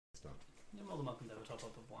more than welcome to have a top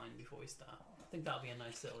up of wine before we start. I think that'll be a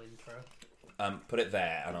nice little intro. Put it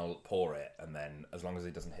there and I'll pour it, and then as long as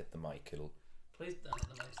it doesn't hit the mic, it'll... Please don't hit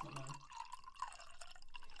the mic, it's not mine.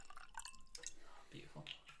 Beautiful.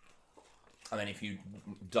 And then if you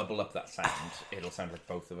double up that sound, it'll sound like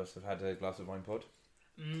both of us have had a glass of wine poured.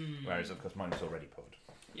 Whereas, of course, mine is already poured.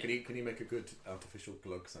 Yeah. Can you make a good artificial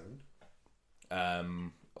glug sound?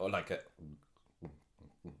 Or like a...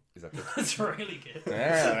 Is that good? That's really good.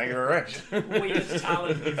 Yeah, thank you very much. Weird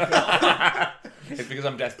talent you've got. It's because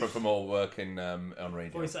I'm desperate for more work in on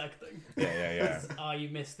radio. Voice acting. Yeah. You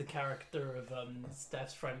missed the character of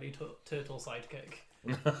Steph's friendly turtle sidekick.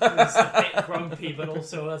 Who's a bit grumpy, but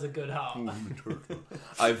also has a good heart.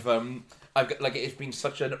 I've got, like, it's been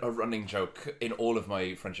such a running joke in all of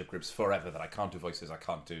my friendship groups forever that I can't do voices, I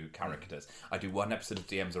can't do characters. I do one episode of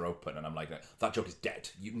DMs Are Open, and I'm like, that joke is dead.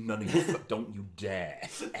 None of you, don't you dare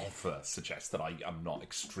ever suggest that I am not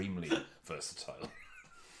extremely versatile.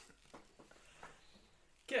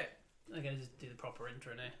 Okay, I'm gonna just do the proper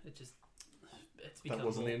intro now. It's become That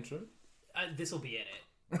wasn't more... the intro? This will be in it.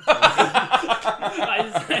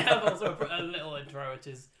 I have also a little intro, which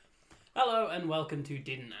is hello and welcome to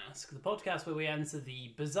Didn't Ask, the podcast where we answer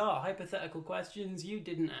the bizarre hypothetical questions you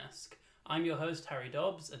didn't ask. I'm your host, Harry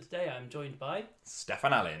Dobbs, and today I'm joined by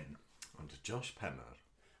Stefan Allen and Josh Penner.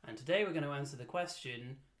 And today we're going to answer the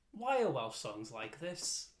question, why are Welsh songs like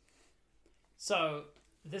this? So,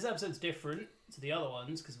 this episode's different to the other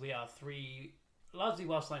ones because we are three largely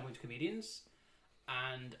Welsh language comedians,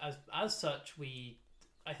 and as such we,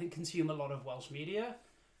 I think, consume a lot of Welsh media,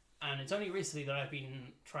 and it's only recently that I've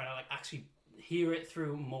been trying to actually hear it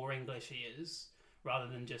through more English ears rather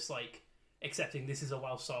than just accepting this is a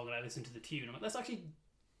Welsh song and I listen to the tune. I'm like, let's actually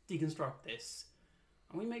deconstruct this,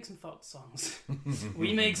 and we make some fucked songs.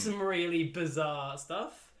 We make some really bizarre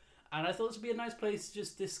stuff. And I thought this would be a nice place to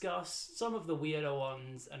just discuss some of the weirder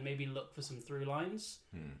ones and maybe look for some through lines.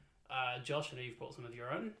 Josh, I know you've brought some of your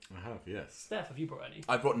own. I have, yes. Steph, have you brought any?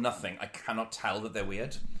 I brought nothing. I cannot tell that they're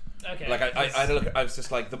weird. Okay. I had a look. I was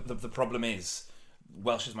just like, the problem is,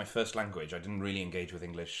 Welsh is my first language. I didn't really engage with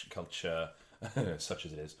English culture, such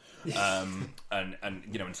as it is, and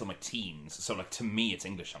until my teens. So to me, it's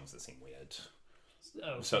English songs that seem weird.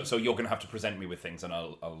 Okay. So you're going to have to present me with things, and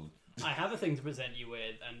I'll. I have a thing to present you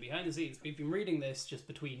with, and behind the scenes, we've been reading this just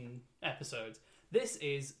between episodes. This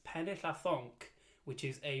is Pennill a Thonc, which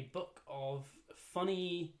is a book of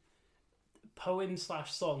funny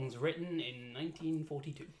poems/songs written in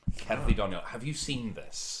 1942. Cerddi Doniol, have you seen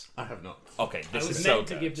this? I have not. Okay, this is so good. I was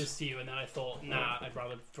meant to give this to you, and then I thought, I'd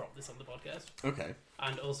rather drop this on the podcast. Okay.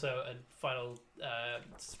 And also, a final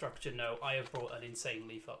structure note, I have brought an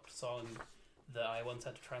insanely fucked song that I once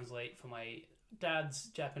had to translate for my dad's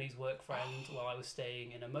Japanese work friend while I was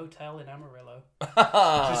staying in a motel in Amarillo.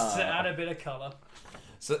 Just to add a bit of colour.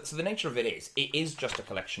 So the nature of it is just a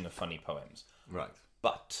collection of funny poems. Right.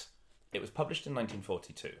 But it was published in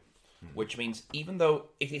 1942, which means even though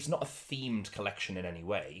it is not a themed collection in any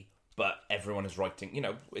way, but everyone is writing,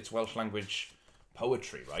 it's Welsh language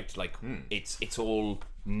poetry, right? It's all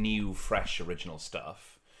new, fresh, original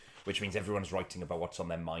stuff, which means everyone's writing about what's on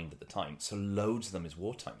their mind at the time. So loads of them is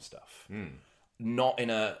wartime stuff. Not in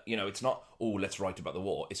a, it's not, let's write about the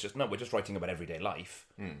war. It's just, no, we're just writing about everyday life.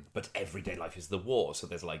 But everyday life is the war. So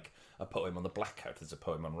there's a poem on the blackout, there's a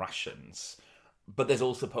poem on rations. But there's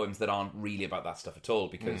also poems that aren't really about that stuff at all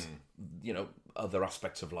because, other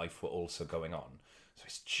aspects of life were also going on. So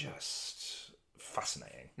it's just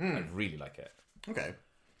fascinating. I really like it. Okay.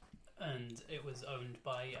 And it was owned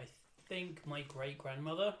by, I think, my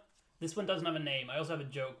great-grandmother. This one doesn't have a name. I also have a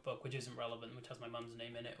joke book, which isn't relevant, which has my mum's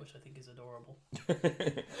name in it, which I think is adorable.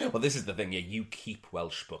 Well, this is the thing. Yeah, you keep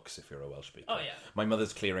Welsh books if you're a Welsh speaker. Oh, yeah. My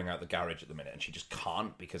mother's clearing out the garage at the minute, and she just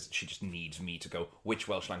can't because she just needs me to go, which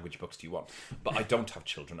Welsh language books do you want? But I don't have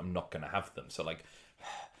children. I'm not going to have them. So,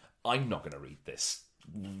 I'm not going to read this.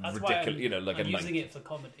 That's ridiculous, why I'm using it for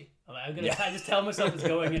comedy. I'm going to just tell myself it's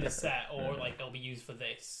going in a set, or it'll be used for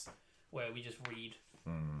this, where we just read.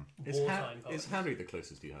 Is Harry the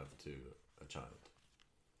closest you have to a child?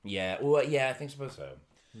 Yeah, well, yeah, I think so.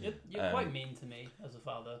 You're quite mean to me as a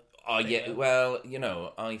father. Oh, yeah, well,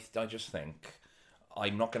 I just think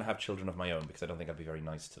I'm not going to have children of my own because I don't think I'd be very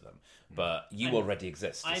nice to them. But you already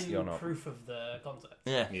exist. I'm proof of the concept.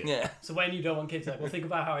 Yeah. So when you don't want kids, think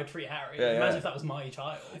about how I treat Harry. Imagine if that was my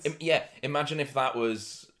child. Imagine if that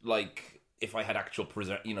was if I had actual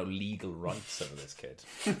legal rights over this kid.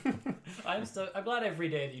 I'm glad every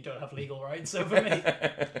day that you don't have legal rights over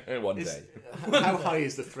me. One day. How high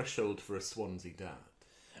is the threshold for a Swansea dad?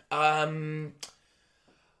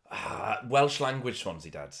 Welsh language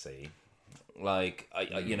Swansea dad, see. Like,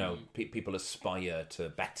 people aspire to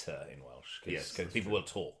better in Welsh because people will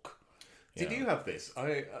talk. Did you have this?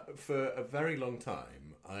 For a very long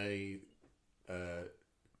time, I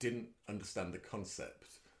didn't understand the concept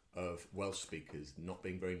of Welsh speakers not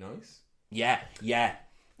being very nice. Yeah. Do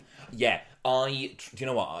you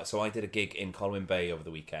know what? So I did a gig in Colwyn Bay over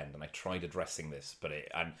the weekend, and I tried addressing this,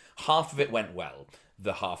 and half of it went well.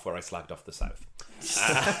 The half where I slagged off the South,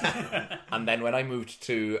 and then when I moved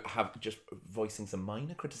to have just voicing some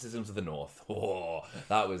minor criticisms of the North,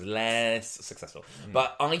 that was less successful.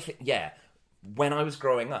 But I think, when I was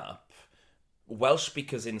growing up, Welsh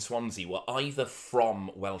speakers in Swansea were either from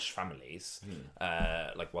Welsh families,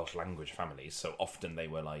 like Welsh language families. So often they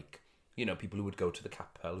were like, people who would go to the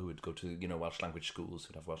capel, who would go to, Welsh language schools,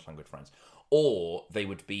 who'd have Welsh language friends. Or they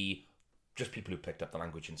would be just people who picked up the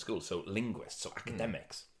language in school. So linguists, so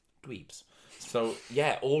academics, dweebs. So,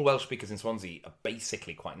 all Welsh speakers in Swansea are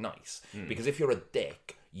basically quite nice. Because if you're a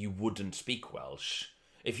dick, you wouldn't speak Welsh.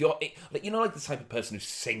 If you're, like the type of person who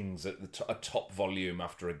sings at a top volume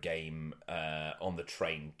after a game on the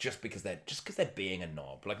train, just because they're being a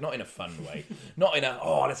knob, like not in a fun way, not in a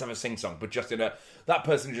let's have a sing song, but just in that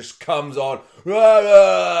person just comes on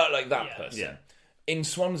like that person. Yeah. In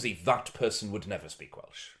Swansea, that person would never speak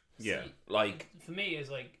Welsh. Yeah, for me,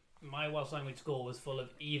 it's like my Welsh language school was full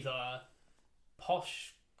of either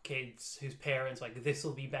posh kids whose parents like this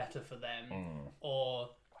will be better for them,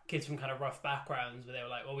 or kids from kind of rough backgrounds where they were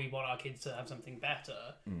like, well, we want our kids to have something better,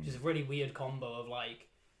 which is a really weird combo of like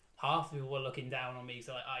half the people were looking down on me,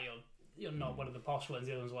 so like, you're not one of the posh ones,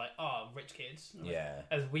 the other ones were like, rich kids. Like,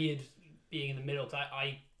 as weird being in the middle.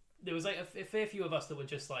 There was like a fair few of us that were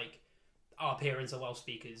just like, our parents are Welsh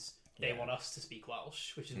speakers, they want us to speak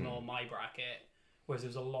Welsh, which is more my bracket, whereas there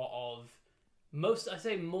was a lot of I'd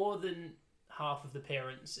say more than half of the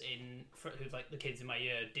parents who's like the kids in my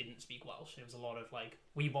year didn't speak Welsh. It was a lot of like,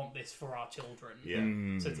 we want this for our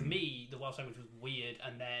children. So to me, the Welsh language was weird,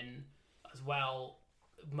 and then as well,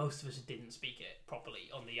 most of us didn't speak it properly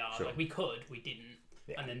on the yard. Like we didn't.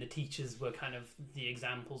 And then the teachers were kind of the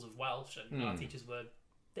examples of Welsh, and our teachers were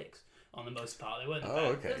dicks on the most part. They weren't.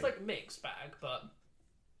 It was like a mixed bag, but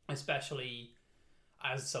especially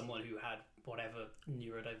as someone who had whatever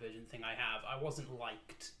neurodivergent thing I have, I wasn't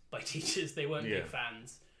liked by teachers. They weren't big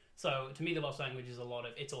fans. So to me, the Welsh language is a lot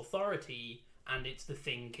of its authority, and it's the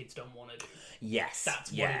thing kids don't want to do. Yes,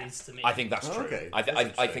 that's what it is to me. I think that's true. Okay.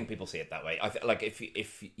 I think people see it that way. Like if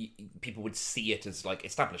people would see it as like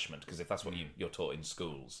establishment, because if that's what you're taught in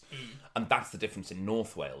schools, and that's the difference in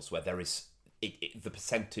North Wales, where there is the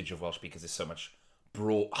percentage of Welsh speakers is so much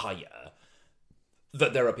higher.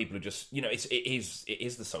 That there are people who just, it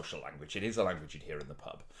is the social language. It is a language you'd hear in the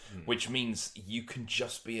pub, which means you can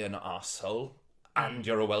just be an arsehole and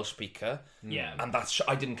you're a Welsh speaker. Yeah. And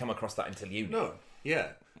I didn't come across that until uni. No,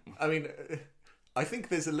 yeah. I mean, I think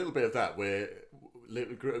there's a little bit of that where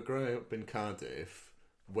growing up in Cardiff,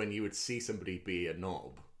 when you would see somebody be a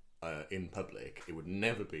knob in public, it would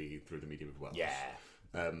never be through the medium of Welsh. Yeah.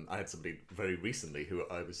 I had somebody very recently who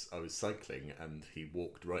I was cycling, and he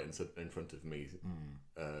walked right in front of me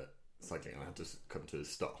cycling, and I had to come to a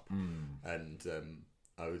stop. And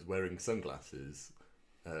I was wearing sunglasses,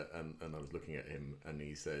 and I was looking at him, and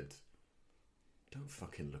he said, "Don't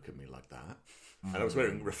fucking look at me like that." And I was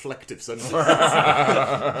wearing reflective sunglasses.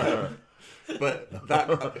 But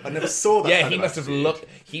I never saw that. Yeah, he must have looked.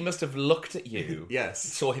 He must have looked at you. Yes,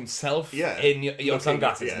 saw himself in your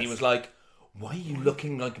sunglasses, and he was like, "Why are you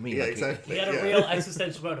looking like me?" Yeah, exactly. He had a real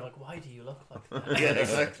existential moment of like, why do you look like that? Yeah,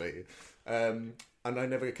 exactly. And I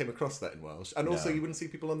never came across that in Welsh. And also, you wouldn't see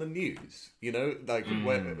people on the news, like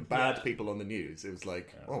bad people on the news. It was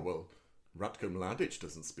like, Ratko Mladic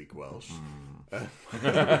doesn't speak Welsh. Robert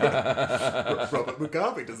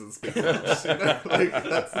Mugabe doesn't speak Welsh.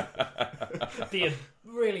 That'd be a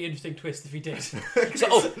really interesting twist if he did.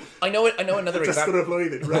 So, I know another example.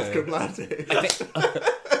 Ratko Mladic.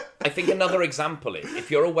 I think another example is,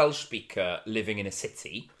 if you're a Welsh speaker living in a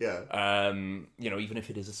city, even if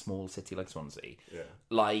it is a small city like Swansea,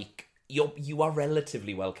 like you are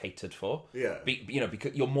relatively well catered for. Yeah.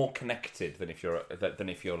 Because you're more connected than if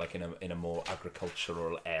you're like in a more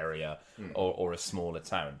agricultural area or a smaller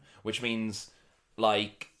town, which means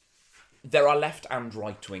like there are left and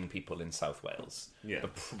right wing people in South Wales. Yeah.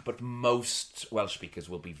 But most Welsh speakers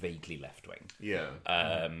will be vaguely left wing. Yeah.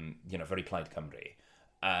 Very Plaid Cymru.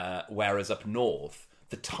 Whereas up north,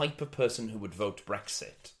 the type of person who would vote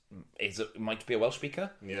Brexit might be a Welsh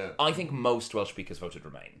speaker. Yeah. I think most Welsh speakers voted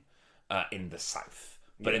Remain in the south,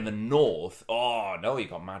 But in the north, oh no, you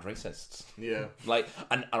got mad racists. Yeah. Like,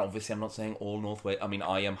 and obviously, I'm not saying all North Wales. I mean,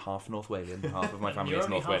 I am half North Walian. Half of my family You're is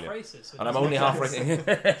only North half Walian, racist, so it and I'm doesn't only make half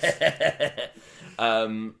sense.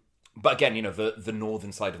 racist. But again, you know, the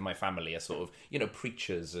northern side of my family are sort of, you know,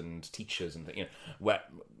 preachers and teachers and you know,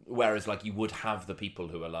 whereas like you would have the people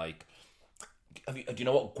who are like, do you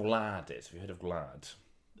know what GLAD is? Have you heard of GLAD?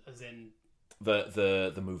 As in,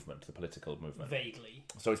 the movement, the political movement. vaguely.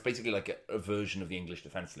 So it's basically like a version of the English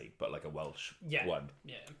Defence League, but like a Welsh one.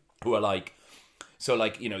 Yeah. Who are like, so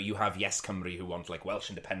like, you know, you have Yes Cymru who want like Welsh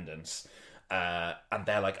independence, and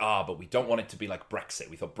they're like, but we don't want it to be like Brexit.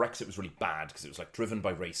 We thought Brexit was really bad because it was like driven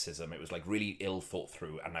by racism. It was like really ill thought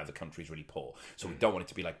through, and now the country's really poor. So we don't want it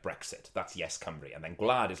to be like Brexit. That's Yes Cymru. And then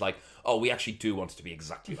GLAD is like, we actually do want it to be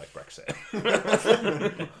exactly like Brexit.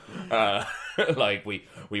 Like we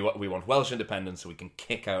want Welsh independence so we can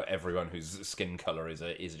kick out everyone whose skin colour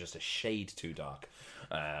is just a shade too dark.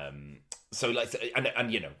 So like,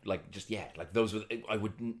 and you know, like just like those were, I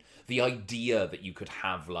wouldn't, the idea that you could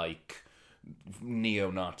have like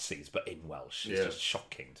neo-Nazis but in Welsh is just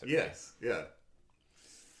shocking to me. Yes, yeah.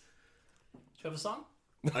 Do you have a song?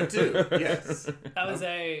 I do, yes. That was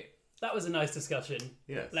a nice discussion.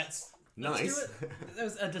 Yes. Let's Nice. do it. There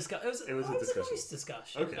was a discussion. It was a nice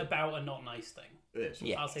discussion about a not nice thing. Yeah, sure.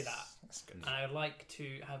 Yes, I'll say that. That's good. And I would like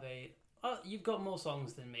to have you've got more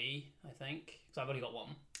songs than me, I think, because I've only got one.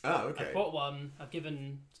 Oh, okay. I've bought one. I've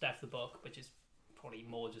given Steph the book, which is probably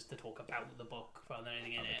more just to talk about the book rather than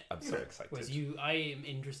anything in it. I'm so excited. Whereas I am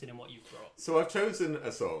interested in what you've brought. So I've chosen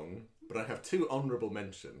a song, but I have two honourable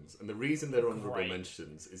mentions. And the reason they're honourable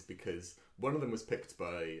mentions is because one of them was picked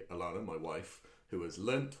by Alana, my wife, who has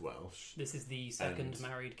learnt Welsh. This is the second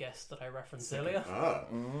married guest that I referenced Second- earlier.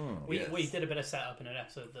 Yes. We did a bit of setup in an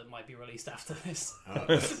episode that might be released after this.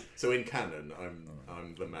 So in canon,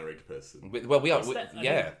 I'm the married person. Well, we are.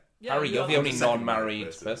 Yeah, Harry, you're the you're only the second non-married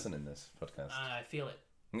person. person in this podcast. I feel it.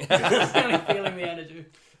 I'm really feeling the energy.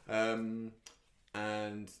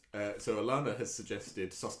 So Alana has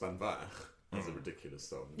suggested Sosban Vach as a ridiculous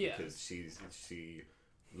song because she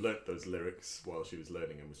learnt those lyrics while she was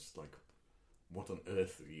learning and was just like, what on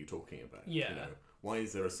earth are you talking about? Yeah. You know, why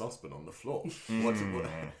is there a saucepan on the floor? What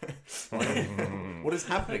is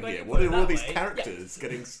happening Like, here? What are all these way. characters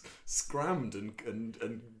getting scrammed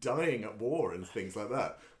and dying at war and things like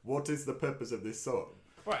that? What is the purpose of this song?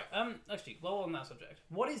 Right, actually, while on that subject,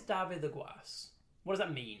 what is David the Gwas? What does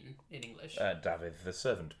that mean in English? David the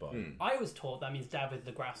servant boy. I was taught that means David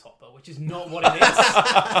the Grasshopper, which is not what it is.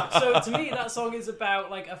 So to me, that song is about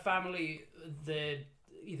like a family that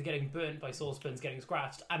either getting burnt by saucepans, getting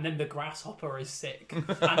scratched, and then the grasshopper is sick, and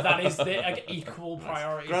that is the equal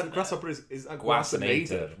priority. to them. Grasshopper is Guasinator.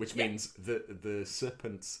 Guasinator, which means the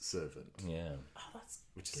serpent's servant. Yeah. Oh, that's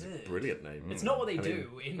Which is good. a brilliant name. It's not what they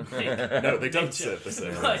do in No, they don't nature. serve the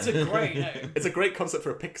servant. It's a great name. It's a great concept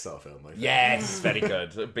for a Pixar film, I think. Yes, very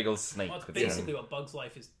good. A big old snake. Well, it's with basically what Bug's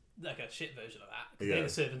Life is, like a shit version of that. Because they're the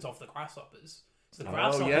servants of the grasshoppers. So the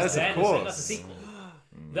grasshoppers yes, of then, course. that's a sequel.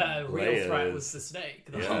 The real Layers. threat was the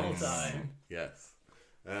snake the whole time. Yes.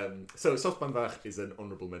 So Sosban Vach is an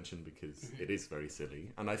honourable mention because it is very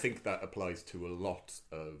silly, and I think that applies to a lot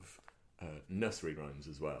of nursery rhymes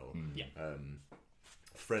as well. Yeah.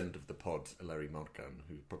 Friend of the pod, Larry Morgan,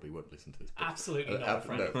 who probably won't listen to this. But, Absolutely not a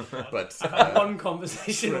friend no, of the pod. but I've had one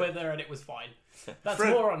conversation with her and it was fine. That's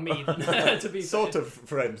more on me than to be sort fair. of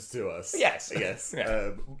friends to us. Yes. Yes.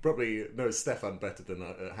 Yeah. Probably knows Stefan better than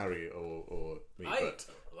Harry or me. I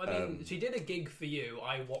mean, she did a gig for you.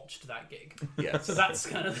 I watched that gig. Yes. So that's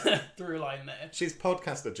kind of the through line there. She's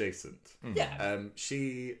podcast adjacent. Yeah.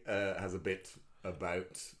 She has a bit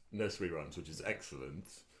about nursery rhymes, which is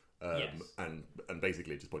excellent. Yes. And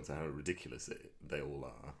basically just points out how ridiculous they all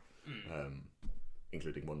are,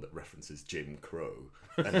 including one that references Jim Crow.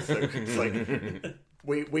 And so it's like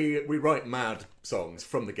we write mad songs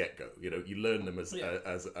from the get go. You know, you learn them as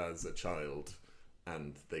a child,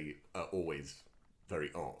 and they are always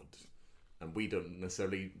very odd, and we don't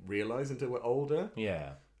necessarily realise until we're older.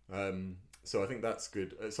 Yeah. So I think that's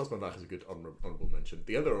good. Sosban Vach is a good honourable mention.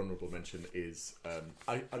 The other honourable mention is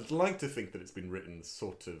I'd like to think that it's been written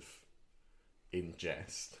sort of in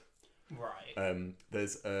jest. Right.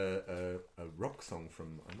 There's a rock song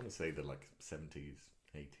from, I want to say the like 70s,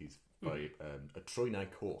 80s by a Troynau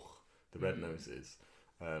Koch, the Red Noses,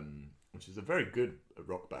 which is a very good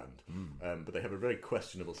rock band. But they have a very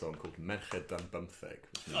questionable song called Merched dan Bymtheg,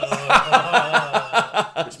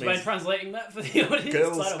 which Do you mind translating that for the audience?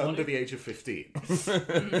 girls I don't want under to. the age of 15.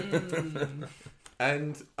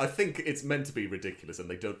 And I think it's meant to be ridiculous, and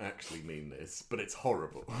they don't actually mean this, but it's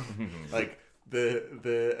horrible. Like,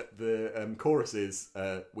 the chorus is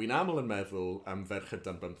Wi'n aml yn meddwl am ferched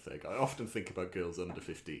dan 15. I often think about girls under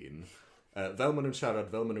 15. Fel maen nhw'n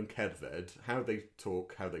siarad, fel maen nhw'n cerdded, how they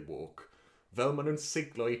talk, how they walk. Fel maen nhw'n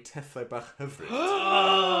siglo I tethau bach hyfryd.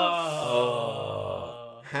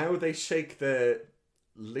 How they shake their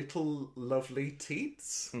little lovely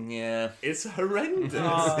teats. Yeah. It's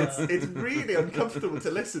horrendous. It's really uncomfortable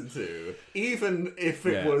to listen to, even if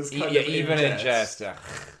it was kind of even in jest.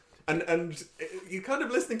 And you're kind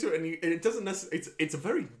of listening to it, and it doesn't necessarily. It's a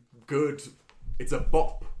very good. It's a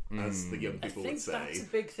bop, as the young people would say. I think that's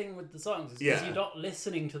a big thing with the songs, because you're not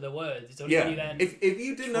listening to the words. It's only then. If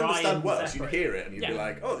you didn't understand Welsh, you'd hear it and you'd be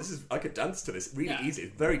like, "Oh, this is. I could dance to this really easy.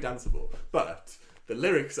 It's very danceable." But the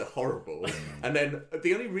lyrics are horrible, and then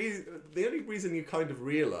the only reason you kind of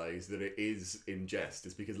realise that it is in jest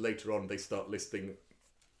is because later on they start listing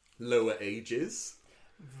lower ages.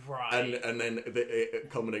 Right. And then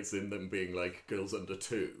it culminates in them being like girls under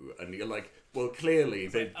 2, and you're like, well, clearly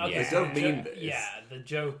they don't mean this. Yeah, the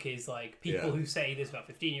joke is like people who say this about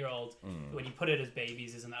 15-year-olds, when you put it as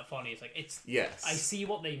babies, isn't that funny? It's like I see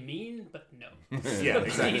what they mean, but no. Yeah,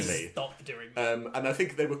 exactly. Please stop doing that. And I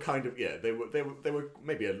think they were kind of they were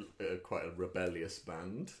maybe quite a rebellious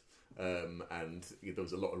band, and there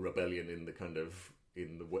was a lot of rebellion in the kind of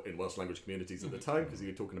in Welsh language communities at the time, because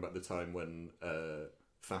you're talking about the time when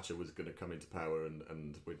Thatcher was going to come into power,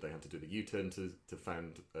 and they had to do the U-turn to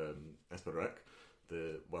found Esbyrrec,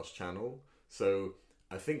 the Welsh Channel. So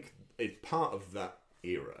I think it's part of that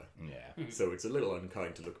era. Yeah. So it's a little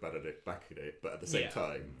unkind to look back at it, but at the same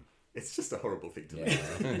time, it's just a horrible thing to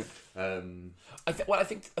listen to. I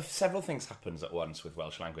think several things happens at once with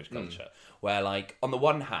Welsh language culture, where, like, on the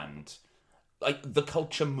one hand, like, the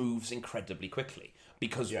culture moves incredibly quickly.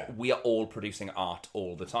 Because we are all producing art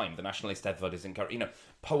all the time. The National Eisteddfod is encouraged.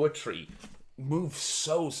 Poetry moves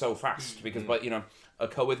so fast. Because, a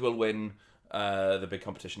Cywydd will win the big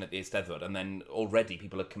competition at the Eisteddfod, and then already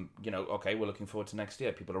people are, okay, we're looking forward to next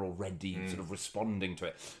year. People are already sort of responding to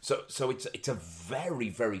it. So it's a very,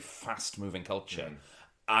 very fast-moving culture.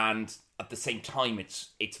 And at the same time,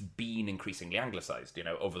 it's been increasingly anglicised.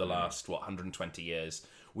 Over the last, 120 years,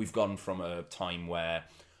 we've gone from a time where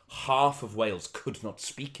half of Wales could not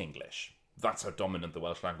speak English. That's how dominant the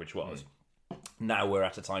Welsh language was. Now we're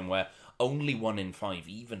at a time where only 1 in 5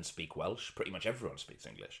 even speak Welsh. Pretty much everyone speaks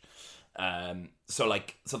English. So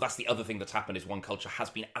that's the other thing that's happened, is one culture has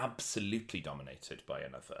been absolutely dominated by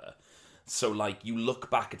another. So, you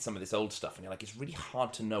look back at some of this old stuff and you're like, it's really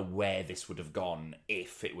hard to know where this would have gone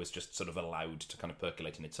if it was just sort of allowed to kind of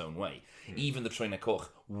percolate in its own way. Even the Troena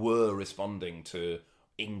Coch were responding to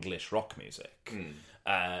English rock music.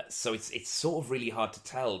 So it's sort of really hard to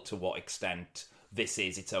tell to what extent this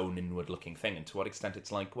is its own inward-looking thing, and to what extent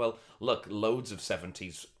it's like, well, look, loads of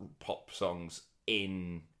 70s pop songs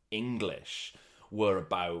in English were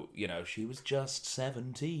about, she was just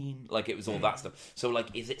 17. It was all that stuff. So,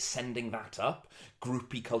 is it sending that up?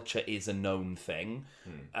 Groupie culture is a known thing.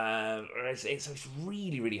 It's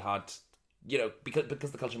really, really hard,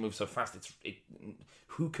 because the culture moves so fast.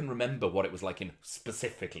 Who can remember what it was like in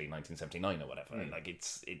specifically 1979 or whatever?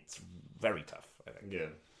 It's very tough, I think. Yeah.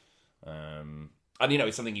 And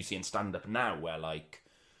it's something you see in stand-up now, where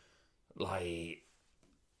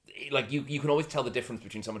you can always tell the difference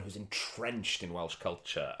between someone who's entrenched in Welsh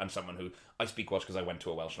culture and someone who, I speak Welsh because I went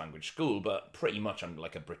to a Welsh language school, but pretty much I'm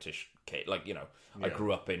like a British kid. I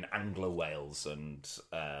grew up in Anglo-Wales, and so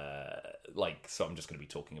I'm just going to be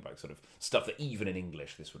talking about sort of stuff that even in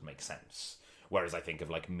English this would make sense. Whereas I think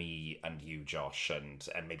of me and you, Josh, and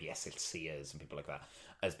maybe Esil Sears and people like that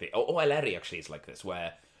as being... Eleri actually is like this,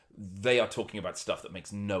 where they are talking about stuff that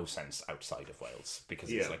makes no sense outside of Wales, because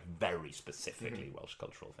it's very specifically Welsh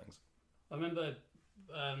cultural things. I remember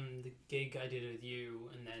the gig I did with you,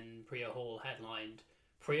 and then Priya Hall headlined.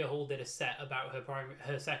 Priya Hall did a set about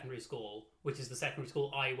her secondary school, which is the secondary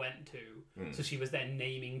school I went to. So she was then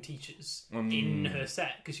naming teachers in her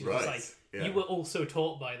set, because she was like, you were also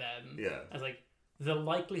taught by them. Yeah. I was like, the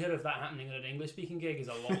likelihood of that happening at an English-speaking gig is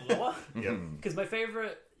a lot lower. Because my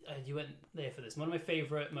favourite... you went there for this. One of my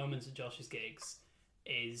favourite moments at Josh's gigs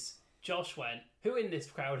is Josh went, who in this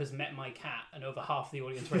crowd has met my cat? And over half the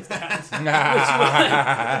audience raised their hands. Which was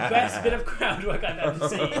the best bit of crowd work I've ever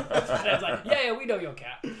seen. And I was like, yeah, we know your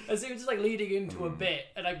cat. And so it was just leading into a bit.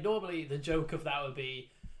 And normally the joke of that would be,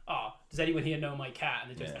 does anyone here know my cat?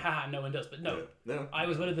 And they just, no one does. But no, I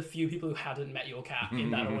was one of the few people who hadn't met your cat in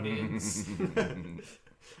that audience.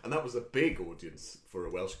 And that was a big audience for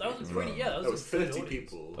a Welsh gig. That was pretty, that was 30 audience.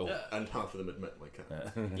 people, and half of them had met my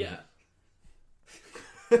cat. Yeah.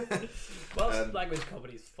 Welsh language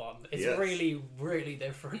comedy is fun. It's really, really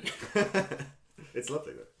different. It's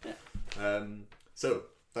lovely though. Yeah. So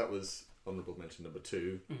that was honourable mention number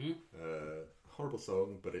 2. Mm-hmm. Horrible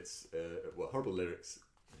song, but it's horrible lyrics.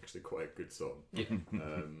 Actually, quite a good song. Yeah.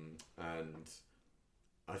 And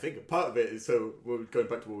I think part of it is we're going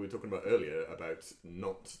back to what we were talking about earlier about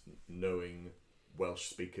not knowing Welsh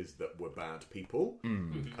speakers that were bad people.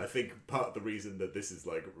 I think part of the reason that this is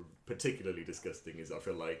like particularly disgusting is I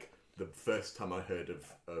feel like the first time I heard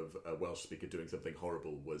of a Welsh speaker doing something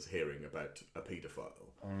horrible was hearing about a paedophile.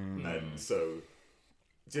 And so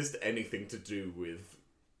just anything to do with,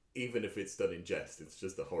 even if it's done in jest, it's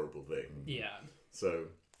just a horrible thing. Yeah. So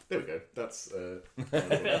there we go. That's a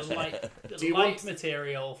bit of light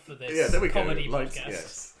material for this comedy podcast.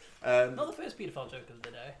 Yes. Not the first paedophile joke of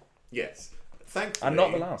the day. Yes. Thankfully, and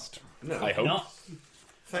not the last. No, I hope. Not.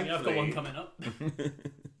 Thankfully, I've got one coming up.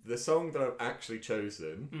 The song that I've actually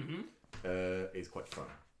chosen is quite fun.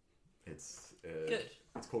 It's good.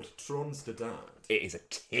 It's called Trons de Dad. It is a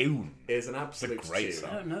tune. It is an absolute It's a great tune. song.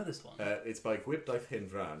 I don't know this one. It's by Gwibdaith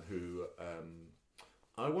Hynfran, who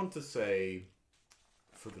I want to say,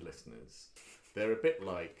 for the listeners, they're a bit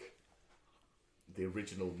like the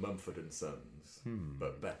original Mumford and Sons,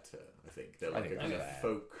 but better. I think they're like a kind of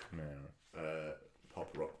folk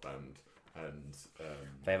pop rock band, and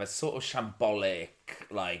they have a sort of shambolic,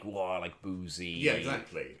 like boozy. Yeah,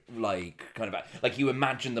 exactly. Like kind of like you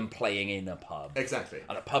imagine them playing in a pub. Exactly.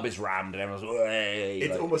 And a pub is rammed, and everyone's way.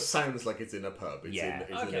 It almost sounds like it's in a pub. It's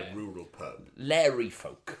in a rural pub. Larry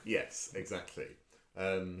folk. Yes, exactly.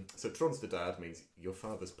 So Trons de Dad means your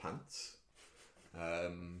father's pants,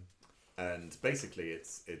 and basically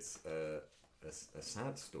it's a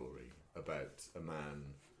sad story about a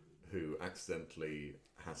man who accidentally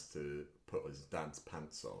has to put his dad's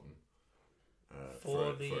pants on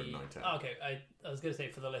for a night out. Okay, I was going to say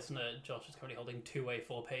for the listener, Josh is currently holding two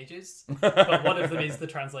A4 pages, but one of them is the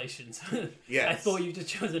translations. Yes. I thought you'd just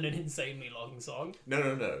chosen an insanely long song. No.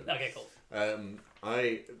 Okay, cool.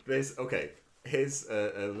 Here's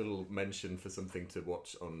a little mention for something to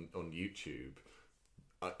watch on YouTube.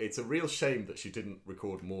 It's a real shame that she didn't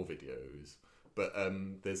record more videos, but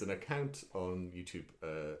there's an account on YouTube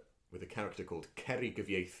with a character called Kerry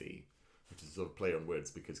Gyfieithu, which is a sort of play on words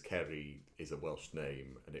because Kerry is a Welsh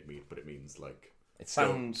name and it means like it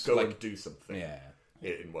sounds go like and do something. Yeah.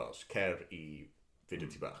 In Welsh, cer I fynd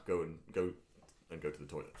ti bach, go and go to the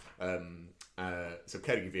toilet. So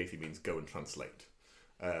Kerry Gyfieithu means go and translate.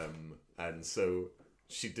 And so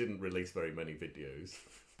she didn't release very many videos,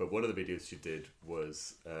 but one of the videos she did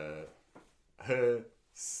was her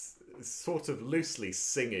sort of loosely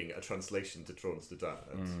singing a translation to Trons de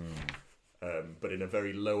Dad, but in a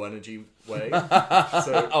very low energy way.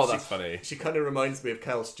 So that's funny. She kind of reminds me of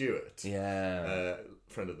Cal Stewart,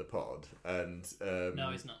 friend of the pod, and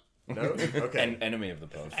no, he's not. No, okay, enemy of the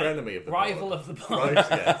pod, frenemy of the rival pod. of the pod. Right,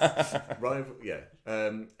 yes, rival, yeah.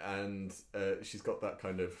 And she's got that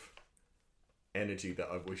kind of energy that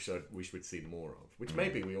I wish we'd seen more of, which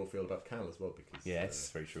maybe we all feel about Cal as well, because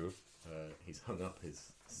yes, very true. He's hung up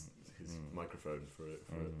his microphone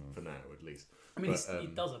for now at least. I mean, he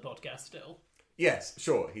does a podcast still. Yes,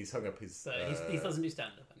 sure. He's hung up his. So he doesn't do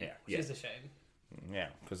stand up anymore, which is a shame. Yeah,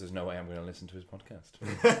 because there's no way I'm going to listen to his podcast.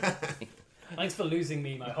 Thanks for losing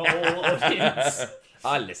me, my whole audience.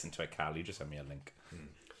 I'll listen to it, Cal. You just send me a link.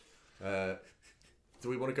 Do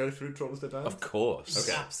we want to go through Trons de Dad? Of course.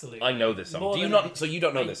 Okay. Absolutely. I know this song. More Do you than not? So you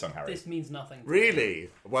don't know this song, Harry? This means nothing. Really?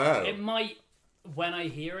 Wow. It might when I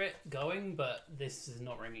hear it going, but this is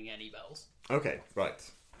not ringing any bells. Okay,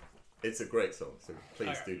 right. It's a great song, so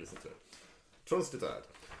please do listen to it. Trons de Dad.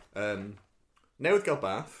 Newydd gael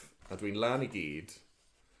bath, a dwi'n lan I gyd,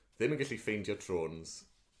 ddim yn gallu ffeindio trons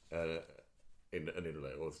in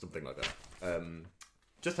unrhyw or something like that.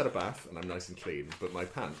 Just had a bath and I'm nice and clean, but my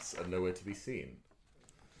pants are nowhere to be seen.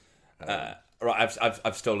 Right,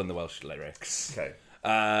 I've stolen the Welsh lyrics. Okay.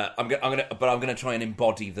 I'm gonna try and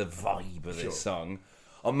embody the vibe of this song.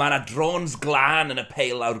 Ond mae 'na drons glân yn y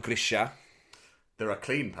peil lawr grisia. There are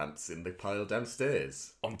clean pants in the pile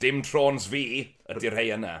downstairs. Ond dim trons fi ydy'r rhai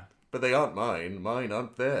yna. But they aren't mine. Mine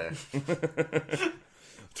aren't there.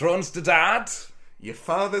 Trons dy dad. Your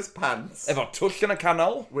father's pants. Efo twll yn y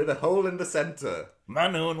canol. With a hole in the centre. Ma'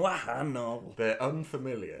 nhw'n wahanol. They're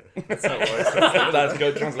unfamiliar. That's a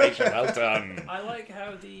good translation. Well done. I like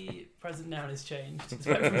how the present noun has changed. It's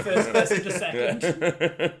went from first person to second.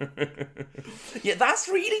 Yeah, that's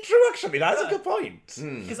really true, actually. That's a good point.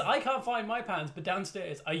 Because I can't find my pants, but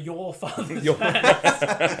downstairs are your father's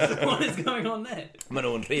pants. What is going on there? Ma'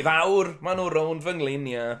 nhw'n rhy fawr. Ma' nhw rownd fy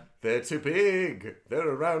ngliniau. They're too big. They're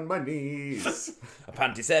around my knees. A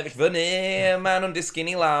panty sefyll fyny, man nhw'n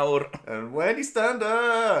disgyn I lawr. And when you stand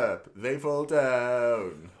up, they fall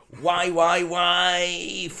down.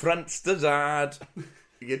 Why, fronts dy dad.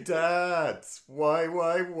 Your dad's why,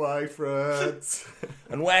 front.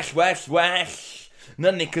 And well,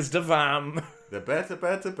 na knickers dy fam. They're better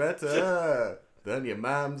than your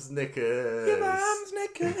mam's knickers. Your mam's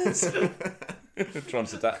knickers.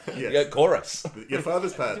 Trans dad. Yes. Yeah, chorus. Your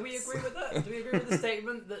father's pants. Do we agree with that? Do we agree with the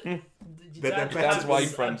statement that your That dad's their dad's pants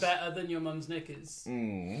wife are better than your mum's knickers?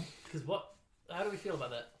 Because how do we feel about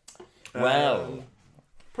that? Well,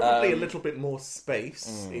 probably a little bit more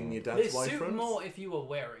space in your They dad's wife suit fronts. more if you were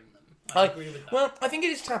wearing them. I agree with that. Well, I think it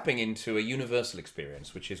is tapping into a universal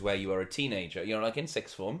experience, which is where you are a teenager. You're like in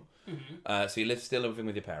sixth form, so you still living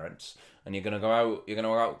with your parents, and you're gonna go out. You're gonna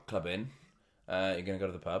go out clubbing. You're gonna go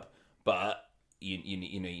to the pub, but you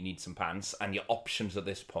need some pants, and your options at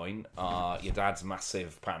this point are your dad's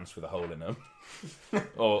massive pants with a hole in them,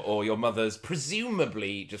 or your mother's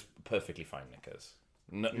presumably just perfectly fine knickers.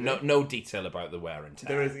 No detail about the wear and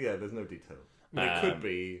tear. There's no detail. But it could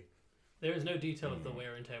be. There is no detail of the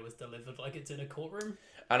wear and tear was delivered like it's in a courtroom.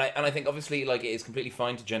 And I think obviously like it is completely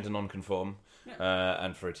fine to gender non-conform,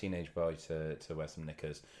 and for a teenage boy to wear some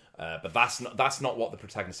knickers. But that's not what the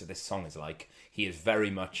protagonist of this song is like. He is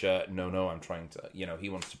very much no. I'm trying to he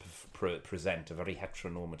wants to present a very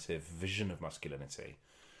heteronormative vision of masculinity,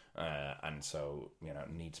 and so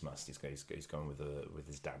needs must. He's going with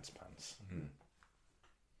his dad's pants.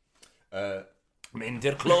 Mynd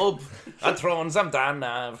i'r clwb a trons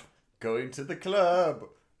amdanaf. Going to the club,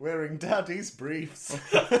 wearing daddy's briefs.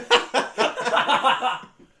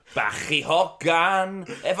 Bachu hogan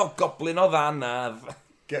efo goblin o ddanaf.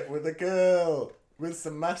 Get with a girl with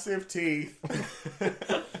some massive teeth.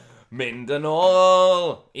 Mynd yn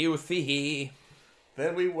ôl I wrthi hi.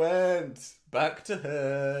 Then we went back to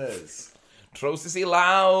hers. Trowsus I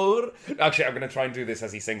lawr. Actually, I'm going to try and do this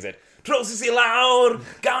as he sings it. Trowsus I lawr,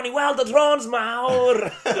 gawn ni weld y drons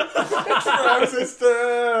mawr. Trousers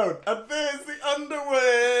down, and there's the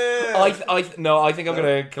underwear. I think I'm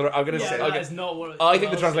going to Yeah, say. that is not what I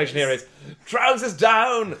think the translation here is trousers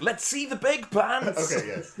down. Let's see the big pants. Okay,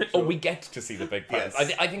 yes. Or we get to see the big pants.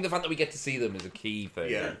 Yes. I think the fact that we get to see them is a key thing.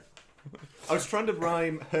 Yeah. I was trying to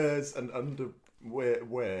rhyme hers and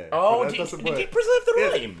underwear. Oh, but that did doesn't you work. preserve the Yeah.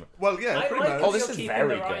 rhyme? Well, yeah, I pretty like much. Oh, this you're is keeping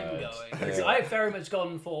very the rhyme good. going. 'Cause I've very much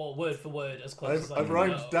gone for word as close as I I've can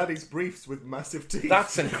rhymed go. daddy's briefs with massive teeth.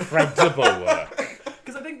 That's incredible work.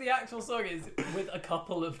 Because I think the actual song is with a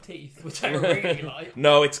couple of teeth, which I really like.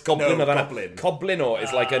 No, it's Goblin No, of Anna. Goblin. Coblin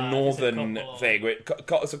is like a is it northern Cobble? thing.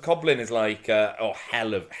 So Coblin is like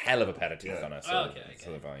hell of a pair of teeth Yeah. on her. Okay.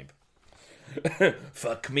 Sort of vibe.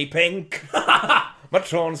 Fuck me pink. My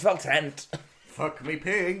trons fel tent. Fuck me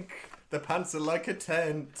pink. The pants are like a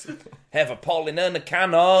tent. Have a pollen yn y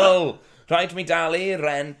canol. Rhaid mi dalu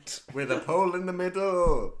rent. With a pole in the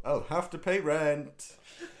middle. I'll have to pay rent.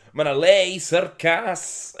 Mae yna le I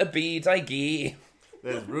syrcas y byd a'i gi.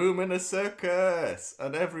 There's room in a circus.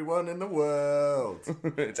 And everyone in the world.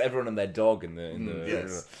 It's everyone and their dog in the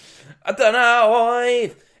Yes. A dyna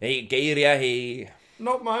oedd ei geiriau hi.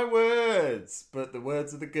 Not my words, but the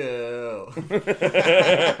words of the girl.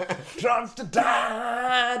 Trons dy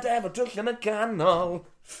dad efo twll yn y canol.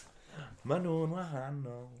 Ma' nhw'n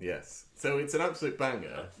wahanol. Yes. So it's an absolute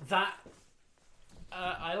banger. That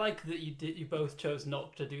I like that you both chose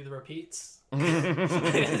not to do the repeats.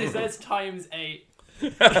 It says times 8.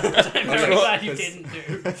 Which I'm very glad you didn't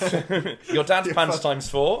do. Your dad's pants times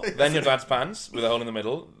 4, then your dad's pants with a hole in the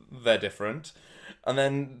middle. They're different. And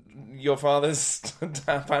then your father's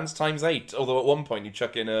pants times 8. Although at one point you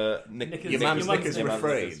chuck in a Your mum's knickers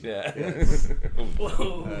refrain. Yeah. Yes.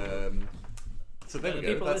 Whoa. So there we go.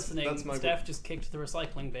 People listening, That's my Steph just kicked the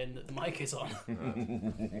recycling bin that the mic is on.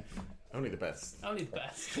 only the best. Only the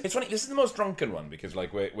best. It's funny. This is the most drunken one because,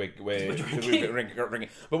 like, we're drinking,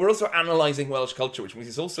 but we're also analysing Welsh culture, which means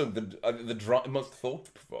it's also the most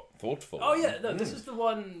thoughtful. Oh yeah, no, this is the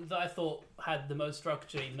one that I thought had the most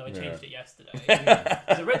structure, even though I changed it yesterday.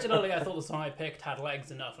 Because originally I thought the song I picked had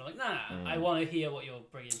legs enough, and I'm like, nah, I want to hear what you're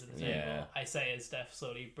bringing to the table. Yeah. I say as Steph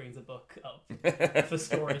slowly brings a book up for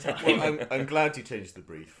story time. Well, I'm glad you changed the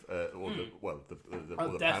brief, or the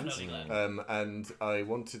definitely pants. glad. And I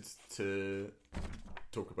wanted to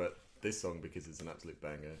talk about this song because it's an absolute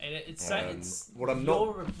banger. It's what I'm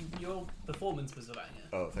your performance was a banger.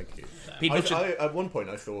 Oh, thank you. People should... At one point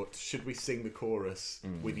I thought, should we sing the chorus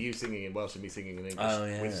with you singing in Welsh and me singing in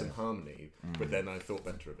English with some harmony? But then I thought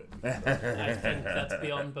better of it. I think that's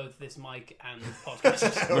beyond both this mic and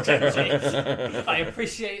podcast. I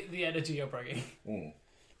appreciate the energy you're bringing.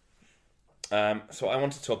 So I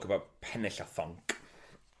want to talk about Pennill a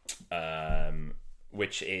Thonc,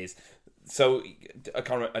 which is... So, I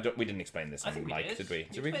can't remember, we didn't explain this on mic, did we?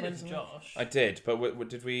 Did we explain it to Josh? I did, but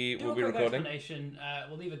did we... Do were we a quick recording? explanation.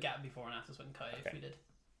 We'll leave a gap before and after so we can cut it if we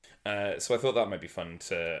did. So I thought that might be fun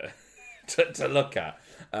to look at.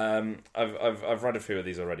 I've read a few of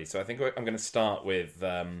these already, so I think I'm going to start with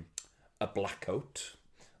a Blackout.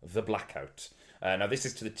 The Blackout. Now, this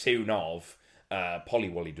is to the tune of Polly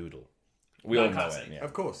Wolly Doodle. We all know it. Yeah.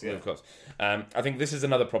 Of course, yeah. Of course. I think this is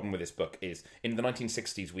another problem with this book is in the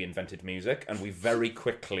 1960s we invented music and we very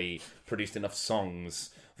quickly produced enough songs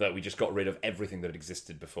that we just got rid of everything that had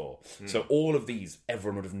existed before. So all of these,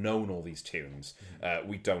 everyone would have known all these tunes.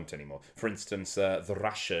 We don't anymore. For instance, The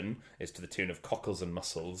Ration is to the tune of Cockles and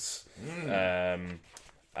Mussels. And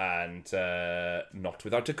Not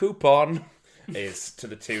Without a Coupon is to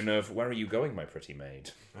the tune of Where Are You Going, My Pretty Maid?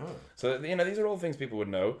 Oh. So, these are all things people would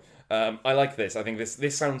know. I like this. I think this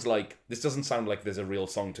doesn't sound like there's a real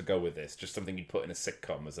song to go with this. Just something you'd put in a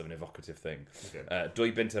sitcom as an evocative thing. Okay.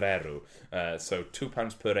 Dwy Bint yr Erw. So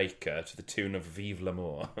 £2 per acre to the tune of Vive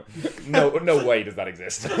l'Amour. no way does that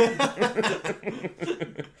exist.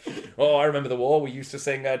 Oh, I remember the war. We used to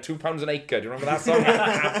sing £2 an acre. Do you remember that song?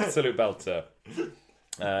 Absolute belter.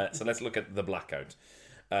 So let's look at The Blackout.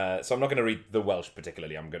 So I'm not going to read the Welsh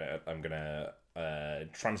particularly. I'm gonna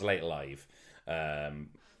translate live.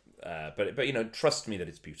 But trust me that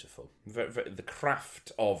it's beautiful. The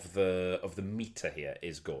craft of the meter here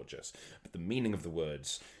is gorgeous, but the meaning of the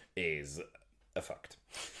words is a fact.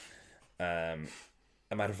 Y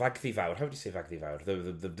mae'r fagddi fawr. How do you say fagddi fawr?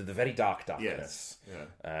 The very dark darkness. Yes.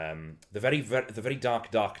 Yeah. The very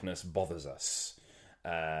dark darkness bothers us.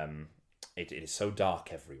 It is so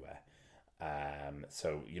dark everywhere.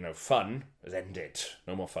 So fun has ended.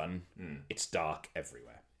 No more fun. It's dark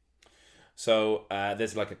everywhere. So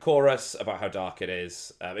there's like a chorus about how dark it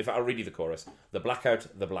is. In fact, I'll read you the chorus. The blackout,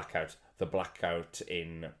 the blackout, the blackout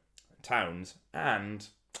in towns and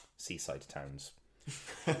seaside towns.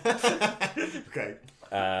 Okay.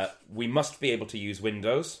 We must be able to use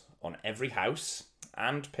windows on every house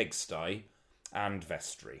and pigsty and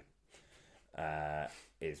vestry.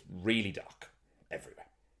 Is really dark everywhere.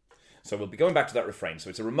 So we'll be going back to that refrain. So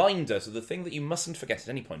it's a reminder. So the thing that you mustn't forget at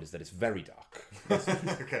any point is that it's very dark.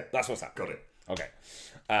 Okay. That's what's happening. Got it. Okay.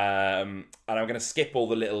 And I'm going to skip all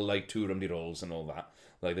the little like two-rumdy rolls and all that.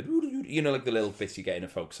 Like the like the little bits you get in a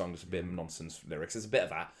folk song. Just a bit of nonsense lyrics. There's a bit of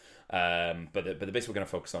that. But the bits we're going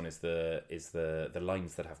to focus on is the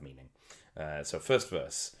lines that have meaning. So first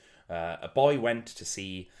verse. A boy went to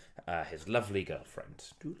see his lovely girlfriend.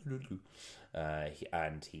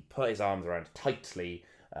 And he put his arms around tightly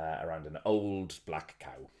around an old black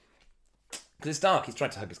cow. Because it's dark, he's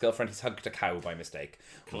trying to hug his girlfriend. He's hugged a cow by mistake.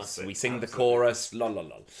 Classic. We sing the chorus, lol, lol,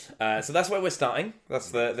 lol. So that's where we're starting.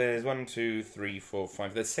 There's 1, 2, 3, 4,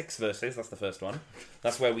 5. There's 6 verses. That's the first one.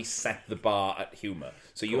 That's where we set the bar at humour.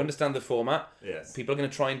 So you understand the format. Yes. People are going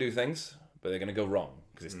to try and do things, but they're going to go wrong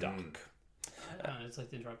because it's dark. It's like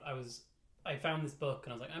to interrupt. I found this book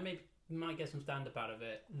and I was like, I might get some stand-up out of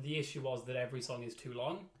it. The issue was that every song is too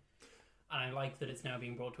long. And I like that it's now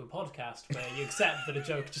being brought to a podcast where you accept that a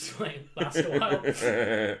joke just might last a while.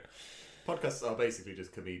 Podcasts are basically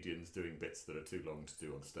just comedians doing bits that are too long to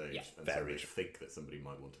do on stage. Yeah, and so they think that somebody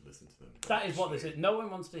might want to listen to them. That is what this is. No one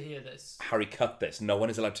wants to hear this. Harry, cut this. No one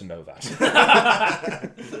is allowed to know that.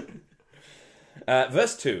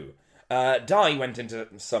 Verse 2. Di went into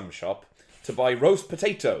some shop to buy roast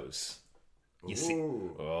potatoes. You see?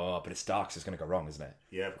 Oh, but it's dark, so it's going to go wrong, isn't it?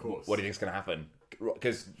 Yeah, of course. What do you think is going to happen?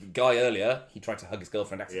 Because Guy earlier, he tried to hug his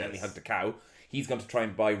girlfriend, accidentally hugged a cow. He's going to try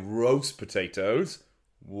and buy roast potatoes.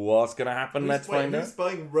 What's going to happen? Let's find out. Who's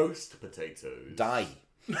buying roast potatoes? Di.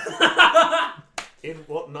 In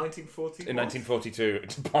what, 1940? In 1942,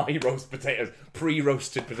 to buy roast potatoes,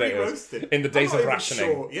 pre-roasted potatoes, Pre-roasted? in the days I'm of not even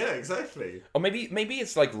rationing. sure. Yeah, exactly. Or maybe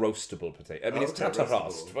it's like roastable potato. I mean, it's okay, tata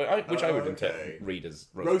roastable. roast, which I would Okay. read as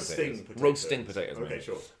Roasting potatoes. Roasting potatoes. Okay, maybe.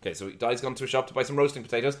 sure. Okay, so Di's gone to a shop to buy some roasting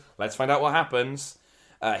potatoes. Let's find out what happens.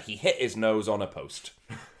 He hit his nose on a post.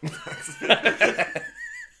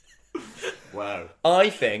 Wow.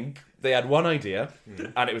 I think they had one idea,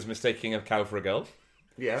 and it was mistaking a cow for a girl.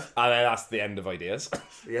 Yeah. And then that's the end of ideas.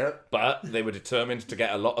 Yeah. But they were determined to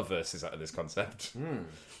get a lot of verses out of this concept.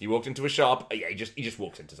 He walked into a shop. Yeah, he just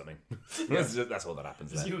walked into something. That's all that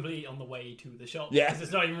happens there. Presumably on the way to the shop. Yeah. Because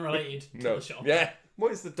it's not even related to the shop. Yeah.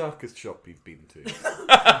 What is the darkest shop you've been to?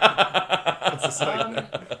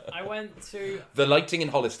 I went to... The lighting in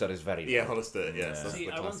Hollister is very Yeah, low. Hollister, yes. That's See,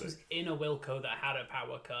 the I once was classic. in a Wilco that had a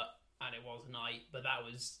power cut, and it was night, but that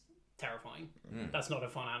was terrifying. That's not a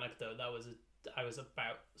fun anecdote. That was a I was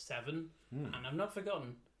about 7, and I've not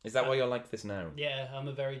forgotten. Is that why you're like this now? Yeah, I'm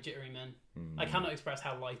a very jittery man. I cannot express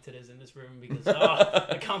how light it is in this room because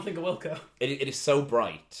I can't think of Wilco. It is so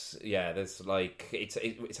bright. Yeah, there's like it's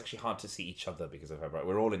actually hard to see each other because of how bright.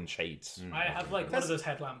 We're all in shades. I have like one of those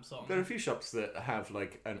headlamps on. There are a few shops that have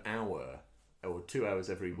like an hour or 2 hours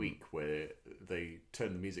every week where they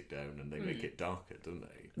turn the music down and they make it darker, don't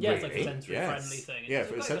they? Yeah, it's like a sensory-friendly thing. Yeah, It's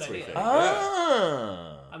for a quite good sensory idea. thing.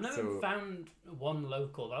 Ah. I've never found one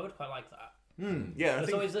local, but I would quite like that. Yeah,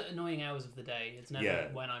 It's always at annoying hours of the day. It's never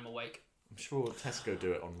when I'm awake. I'm sure Tesco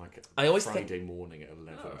do it on like I always Friday morning at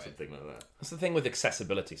 11 or something like that. That's the thing with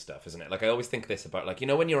accessibility stuff, isn't it? Like I always think this about like, you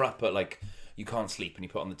know, when you're up at like you can't sleep and you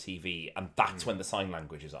put on the TV and that's when the sign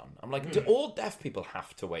language is on. I'm like, do all deaf people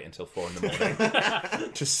have to wait until 4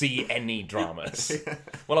 a.m. to see any dramas?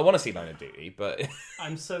 Well, I want to see Line of Duty, but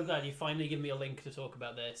I'm so glad you finally give me a link to talk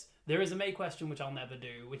about this. There is a May question which I'll never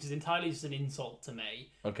do, which is entirely just an insult to May.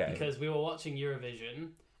 Okay. Because we were watching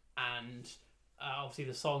Eurovision and obviously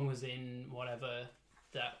the song was in whatever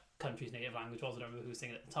that country's native language was. I don't remember who was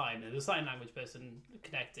singing at the time. There was a sign language person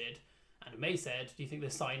connected. And May said, do you think they're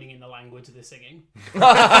signing in the language they're singing? So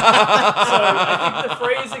I think the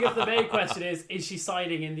phrasing of the May question is she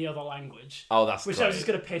signing in the other language? oh, that's Which great. I was just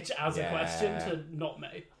going to pitch as a Yeah. question to not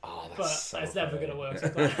May. Oh, that's But so it's never funny. going to work. So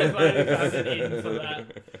I finally found it in for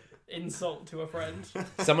that insult to a friend.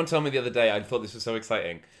 Someone told me the other day, I thought this was so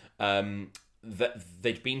exciting, that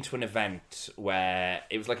they'd been to an event where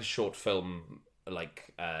it was like a short film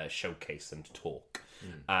like showcase and talk,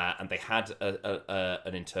 and they had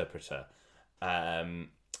an interpreter,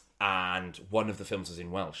 and one of the films was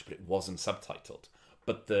in Welsh, but it wasn't subtitled.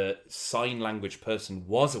 But the sign language person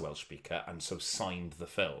was a Welsh speaker and so signed the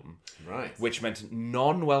film. Right. Which meant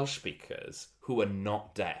non-Welsh speakers who are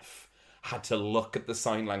not deaf had to look at the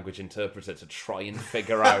sign language interpreter to try and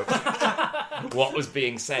figure out what was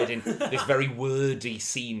being said in this very wordy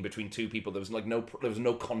scene between two people. There was like there was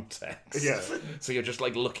no context. Yeah. So you're just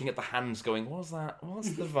like looking at the hands going, what's that?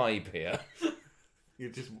 What's the vibe here? You're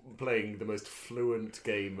just playing the most fluent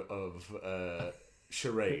game of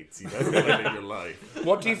charades you've ever played in your life.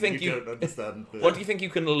 What do you think you don't understand? What do you think you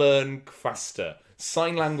can learn faster?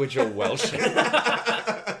 Sign language or Welsh?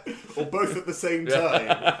 Or both at the same time.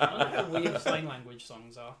 I wonder how weird sign language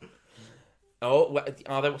songs are. Oh,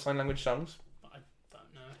 are there sign language songs? I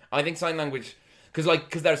don't know. I think sign language,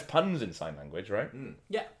 because there's puns in sign language, right?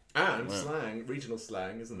 Yeah. And slang, regional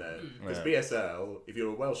slang, isn't there? Because BSL, if you're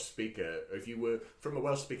a Welsh speaker, if you were from a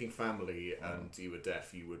Welsh-speaking family and you were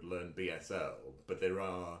deaf, you would learn BSL. But there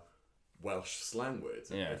are Welsh slang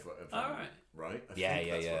words. Yeah. Right? I Yeah.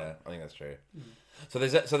 think that's right. I think that's true. So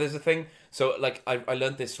there's a thing. So like I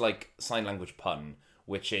learned this like sign language pun,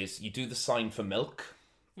 which is you do the sign for milk,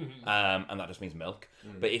 and that just means milk.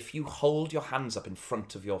 But if you hold your hands up in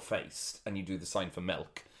front of your face and you do the sign for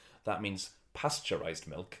milk, that means pasteurized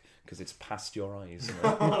milk because it's past your eyes.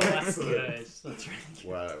 Oh, that's good. That's really good.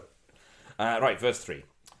 Wow. Right, verse 3.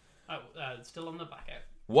 Oh, it's still on the back out.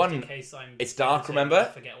 One. In case I'm It's dark. I Remember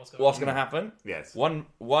forget what's what's going going to happen? Yes. One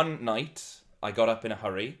night I got up in a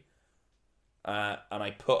hurry, and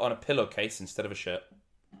I put on a pillowcase instead of a shirt.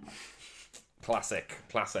 Classic.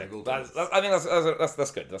 I think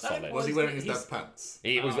that's good. That's solid. Was he wearing his dad's pants?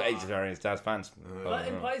 He's wearing his dad's pants. Well, that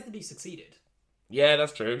implies that he succeeded. Yeah,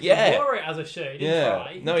 that's true. He Yeah. wore it as a shirt. He didn't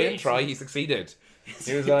try. No, he didn't try. He succeeded.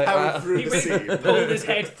 He was like, Powered through He the seam. pulled his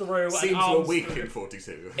head through and Seams were arms weak through. in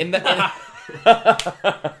 42. in the.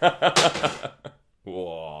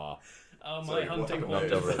 Whoa. Oh, my Sorry, hunting what horn happened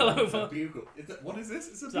just there? fell It's a over. bugle. What is this?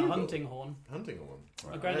 It's a It's a bugle. hunting horn. Hunting horn.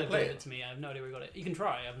 My granddad play gave it. it to me. I have no idea where he got it. You can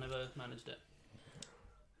try. I've never managed it.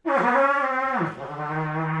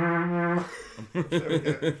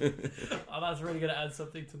 Oh, that's really going to add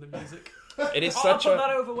something to the music. It is I'll such put a. that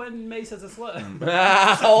over when May says a slur.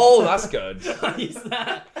 Oh, that's good. Use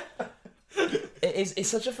that. It's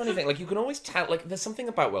such a funny thing. Like, you can always tell, like, there's something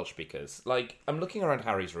about Welsh speakers. Like, I'm looking around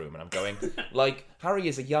Harry's room and I'm going, like, Harry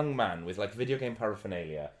is a young man with, like, video game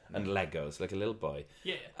paraphernalia and Legos, like a little boy.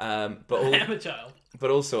 Yeah. I am a child. but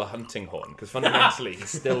also a hunting horn, because fundamentally he's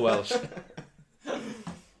still Welsh.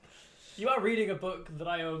 You are reading a book that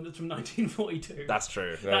I own that's from 1942. That's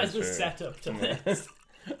true. That is is the true. setup to this.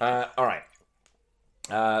 All right.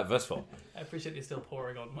 Verse 4. I appreciate you're still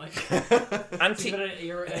pouring on, Mike. Anti. Give it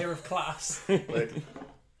an air of class. Like,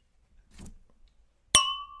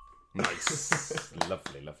 Nice.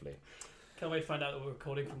 Lovely. Can't wait to find out that we're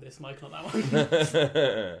recording from this mic, not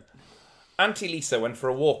that one. Auntie Lisa went for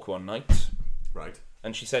a walk one night, right.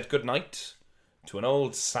 and she said good night to an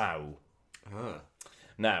old sow. Ah.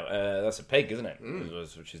 Now, that's a pig, isn't it?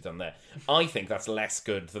 That's what she's done there. I think that's less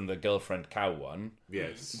good than the girlfriend cow one.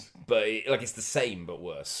 Yes. But, it's the same, but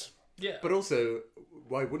worse. Yeah. But also,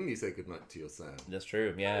 why wouldn't you say goodnight to your sow? That's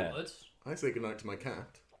true, yeah. I would. I say goodnight to my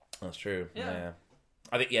cat. That's true, Yeah. yeah.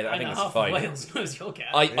 I think Half that's of fine. Wales knows your cat.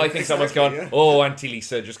 I think someone's gone, Auntie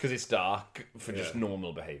Lisa, just because it's dark, for just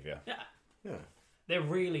normal behaviour. Yeah. Yeah. They're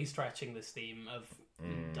really stretching this theme of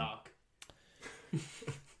dark.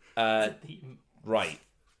 Theme. Right.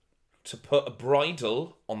 To put a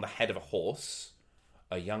bridle on the head of a horse,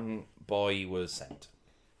 a young boy was sent.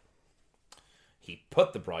 He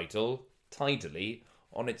put the bridle tidily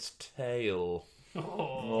on its tail.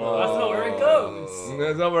 Oh, that's not where it goes.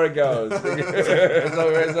 That's not where it goes. It's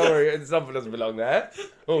not where it doesn't belong there.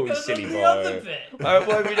 Oh, you silly boy. The other bit. Why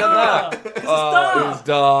have you done that? It's It's dark.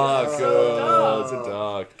 dark. It's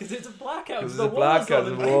dark. Because it's a blackout. This is The a blackout.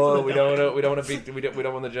 walls The are the wall. people We dying.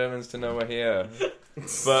 don't want the Germans to know we're here.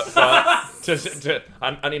 But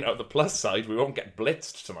and the plus side, we won't get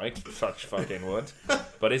blitzed tonight. Touch fucking wood.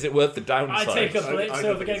 But is it worth the I downside? take a blitz I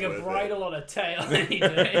don't over think getting it's a worth bridle on a tail any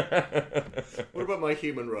day. What about my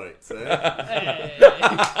human rights? Hey.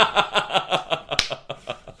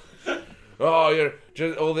 Oh, you're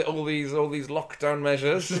just all these lockdown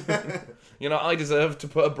measures. I deserve to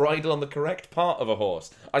put a bridle on the correct part of a horse.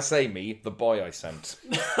 I say me, the boy I sent.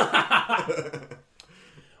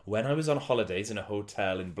 When I was on holidays in a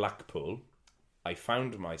hotel in Blackpool, I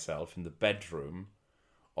found myself in the bedroom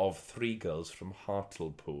of 3 girls from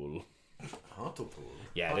Hartlepool. Hartlepool?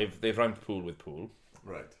 Yeah, they've rhymed pool with pool.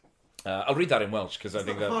 Right. I'll read that in Welsh because I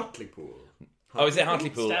think that. Hartlepool. Oh, is it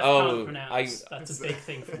Hartlepool? Steph Oh, can't pronounce. That's a big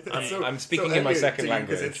thing for them. I'm speaking in my second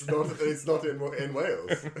Because language. it's not in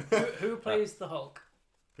Wales. Who plays the Hulk?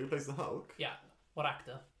 Who plays the Hulk? Yeah. What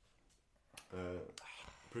actor?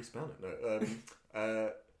 Bruce Banner. No.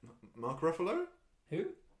 Mark Ruffalo? Who?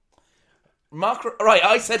 Right,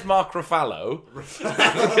 I said Mark Ruffalo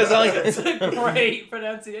because It's a great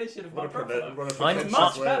pronunciation of Mark Ruffalo. I'm It's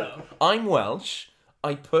much better. I'm Welsh.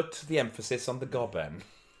 I put the emphasis on the goben,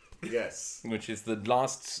 Yes. which is the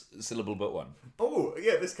last syllable but one. Oh,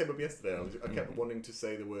 yeah, this came up yesterday. I kept wanting to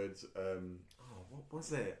say the words, what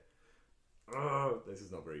was it? Oh, this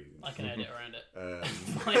is not very... I can edit around it. Um,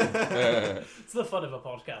 It's the fun of a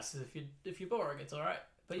podcast. If you're boring, it's all right.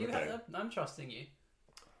 But Okay. I'm trusting you.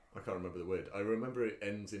 I can't remember the word. I remember it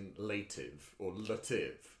ends in lative, or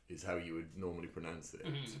lative is how you would normally pronounce it.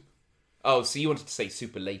 Mm-hmm. Oh, so you wanted to say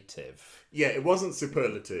superlative? Yeah, it wasn't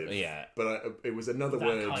superlative. Yeah. But it was another That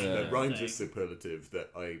word kind that of rhymes thing. with superlative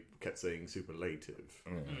that I kept saying superlative.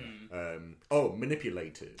 Mm.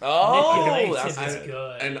 Manipulative. Oh, Manipulative that's is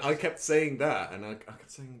good. And I kept saying that, and I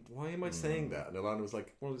kept saying, why am I saying that? And Alana was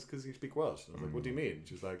like, well, it's because you speak Welsh. And I was like, what do you mean?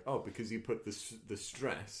 She was like, oh, because you put the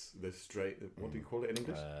stress, what do you call it in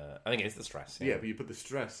English? I think it's the stress. Yeah, but you put the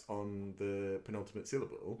stress on the penultimate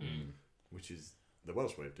syllable, which is the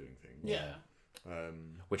Welsh way of doing things. Yeah.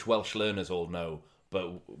 Which Welsh learners all know,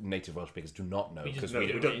 but native Welsh speakers do not know We just because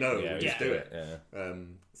No, we don't know. Yeah, we just do it. Yeah.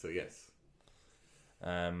 So yes.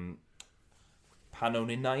 Pan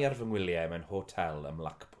o'n unau ar fy ngwyliau mewn hotel ym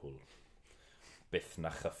Blackpool. Byth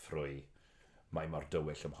na chyffrwy, mae mor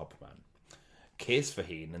dywyll ym hopman. Ces fy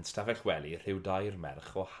hun yn stafell wely rhyw dair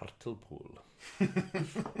merch o Hartlepool.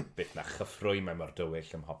 Byth na chyffrwy, mae mor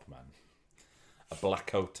dywyll ym hopman. A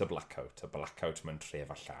blackout mewn tref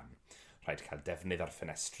allan. Rhaid cael defnydd ar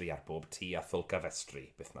ffenestri ar bob tŷ a thwlc a festri.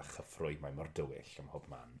 Byth na chyffrwy, mae mor dywyll ym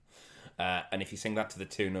hopman. And if you sing that to the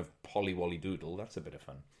tune of Polly Wolly Doodle, that's a bit of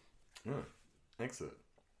fun. Oh, excellent.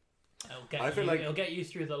 It'll get you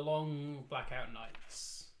through the long blackout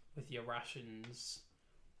nights with your rations.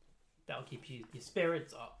 That'll keep your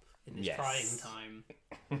spirits up in this trying time.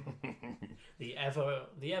 The ever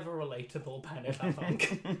relatable Panic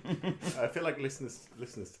Funk. I feel like listeners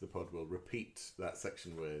to the pod will repeat that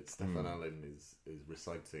section where Stefan Allen is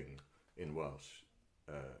reciting in Welsh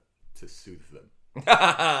to soothe them.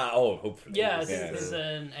 Oh, hopefully. Yeah, there's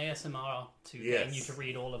an ASMR to getting you to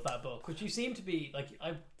read all of that book, which you seem to be like.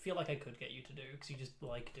 I feel like I could get you to do because you just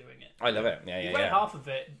like doing it. I love it. Yeah, You read half of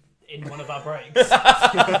it in one of our breaks,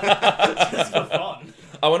 just for fun.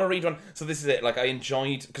 I want to read one. So this is it. Like I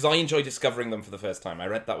enjoy discovering them for the first time. I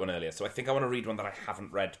read that one earlier, so I think I want to read one that I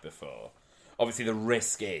haven't read before. Obviously, the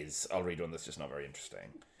risk is I'll read one that's just not very interesting.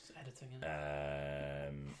 Just editing it.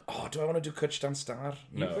 Do I want to do Kuchtan Star?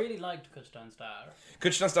 No. You really liked Kuchtan Star.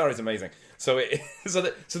 Kuchtan Star is amazing. So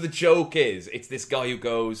the joke is, it's this guy who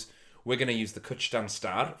goes, we're going to use the Kuchtan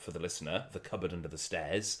Star, for the listener, the cupboard under the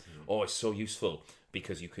stairs. Oh, it's so useful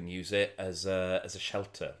because you can use it as a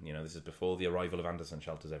shelter. You know, this is before the arrival of Anderson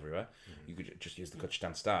shelters everywhere. You could just use the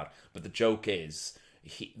Kuchtan Star. But the joke is,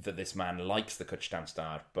 that this man likes the Cwtch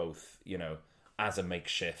Star, both, as a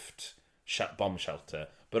makeshift bomb shelter,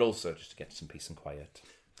 but also just to get some peace and quiet.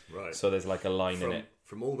 Right. So there's like a line in it.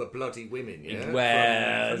 From all the bloody women, yeah?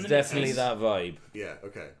 Well, from it's the definitely missus. that vibe. Yeah,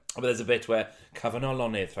 okay. But there's a bit where Cafanol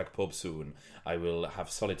lonydd rhag pob sŵn, I will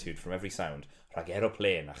have solitude from every sound, rhag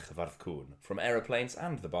aeroplane a chyfarth cŵn, from aeroplanes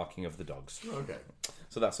and the barking of the dogs. Okay.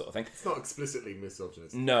 So that sort of thing. It's not explicitly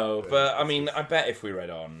misogynist. No, but I mean, I bet if we read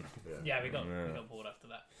on. Yeah, we got bored after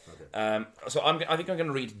that. Okay. So I think I'm going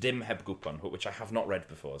to read Dim Heb Gwpon, which I have not read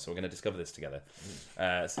before, so we're going to discover this together.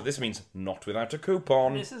 So this means not without a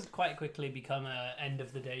coupon. This has quite quickly become a end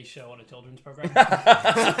of the day show on a children's program.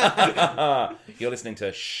 You're listening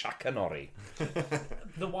to Shakanori.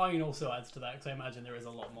 The wine also adds to that, because I imagine there is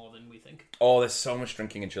a lot more than we think. Oh, there's so much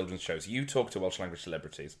drinking in children's shows. You talk to Welsh language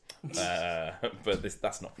celebrities, but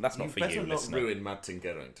that's not for better you, not listener. ruin Martin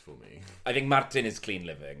Geraint for me. I think Martin is clean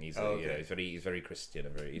living. He's okay. he's very Christian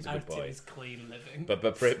and he's a good boy. Is clean living.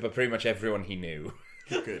 But pretty much everyone he knew.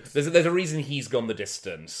 Good. There's a reason he's gone the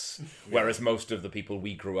distance, whereas most of the people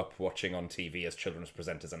we grew up watching on TV as children's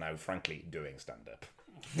presenters are now, frankly, doing stand-up.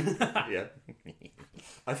 Yeah.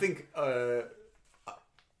 I think I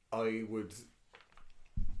would...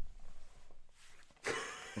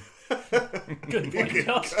 Good point,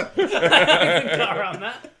 Josh. I can cut around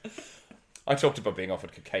that. I talked about being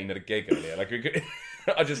offered cocaine at a gig earlier. Like, you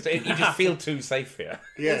just feel too safe here.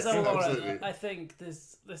 Yes, There's a lot absolutely. I think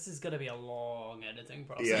this is going to be a long editing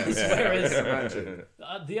process. Yeah. Whereas Imagine.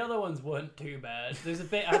 the other ones weren't too bad. There's a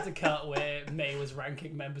bit I had to cut where May was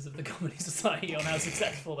ranking members of the Comedy Society on how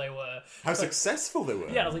successful they were. How successful they were.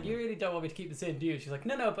 Yeah, I was like, you really don't want me to keep this in, do you? She's like,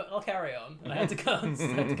 no, but I'll carry on. And I had to cut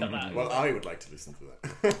that. Well, I would like to listen to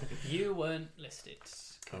that. You weren't listed.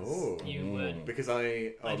 'Cause Oh. You weren't. Because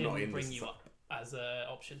I I am not didn't in bring this. you up as an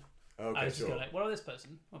option. Okay, I was just sure. going like, what about this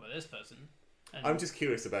person? What about this person? And I'm just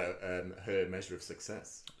curious about her measure of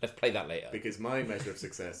success. Let's play that later. Because my measure of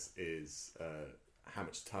success is how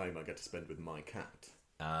much time I get to spend with my cat.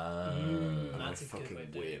 And that's I a good way fucking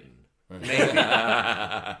of doing it. win. Maybe.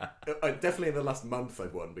 Definitely in the last month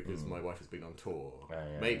I've won because my wife has been on tour.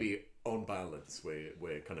 Maybe on balance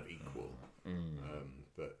we're kind of equal.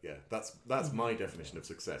 But yeah, that's my definition of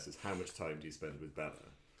success, is how much time do you spend with Bella.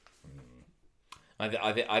 I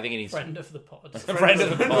think it needs friend of the pod. friend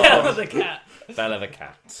of the Bella pod. the cat. Bella the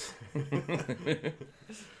cat.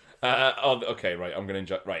 Okay, right. I'm going to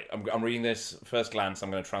enjoy. Right, I'm reading this first glance.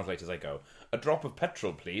 I'm going to translate as I go. A drop of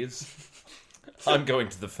petrol, please. I'm going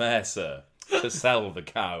to the fair, sir, to sell the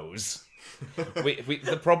cows.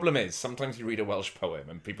 The problem is sometimes you read a Welsh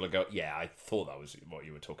poem and people go, "Yeah, I thought that was what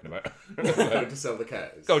you were talking about." Going to sell the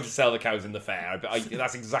cows. Go to sell the cows in the fair.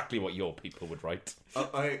 That's exactly what your people would write.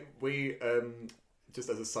 We just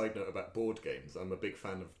as a side note about board games, I'm a big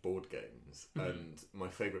fan of board games, and my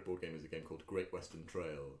favourite board game is a game called Great Western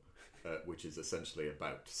Trail, which is essentially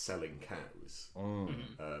about selling cows,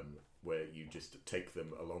 where you just take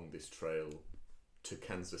them along this trail to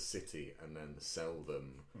Kansas City and then sell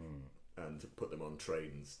them and put them on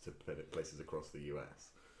trains to places across the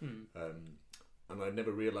US. And I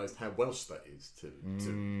never realised how Welsh that is to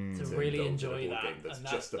really indulge in a enjoy board that. game that's And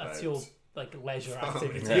just that's about your leisure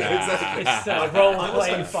activity. Yeah, exactly. It's role I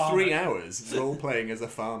playing spent farmer. 3 hours role playing as a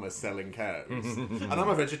farmer selling cows, and I'm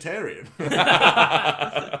a vegetarian.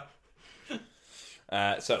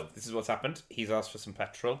 So this is what's happened. He's asked for some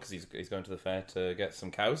petrol because he's going to the fair to get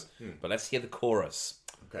some cows. But let's hear the chorus.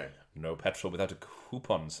 Okay. No petrol without a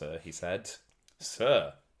coupon, sir, he said.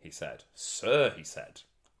 Sir, he said. Sir, he said.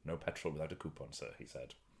 No petrol without a coupon, sir, he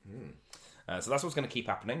said. So that's what's going to keep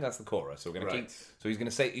happening. That's the chorus. So we're going to keep. So he's going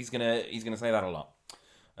to say that a lot.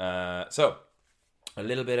 So a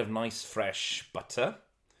little bit of nice fresh butter.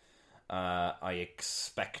 I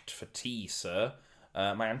expect for tea, sir.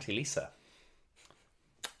 My Auntie Lisa.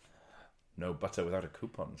 No butter without a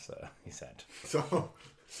coupon, sir, he said. So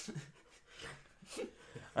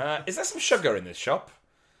Is there some sugar in this shop?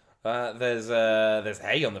 There's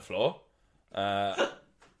hay on the floor.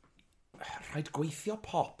 Rhaid gweithio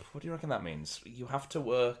pop. What do you reckon that means? You have to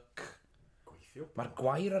work. Mae'r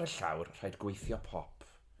gwair ar y llawr, rhaid gweithio pop.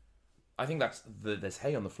 I think that's there's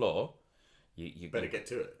hay on the floor. You better get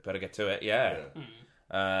to it. Better get to it. Yeah.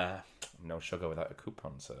 No sugar without a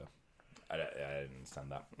coupon, sir. I didn't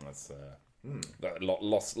understand that. That's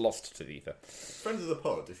lost to the ether. Friends of the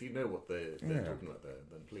pod, if you know what they're talking about there,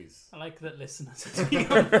 then please. I like that listeners are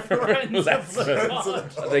friends of the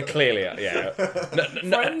pod. They clearly are, yeah.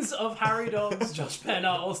 Friends of Harry Dogs, Josh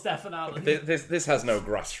Pennant, or Stefan Allen. This has no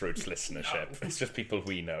grassroots listenership. It's just people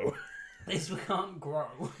we know. This we can't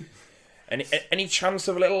grow. Any chance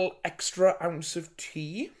of a little extra ounce of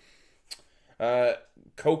tea?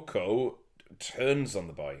 Coco turns on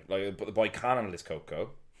the boy, but the boy can't handle his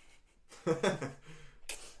cocoa.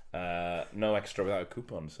 No extra without a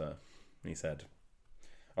coupon, sir, he said.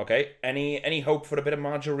 Okay, any hope for a bit of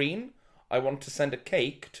margarine? I want to send a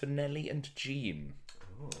cake to Nellie and Jean.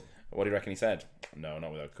 Oh. What do you reckon he said? No,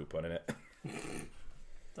 not without a coupon in it.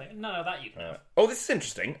 Like, no, that you can have. Oh, this is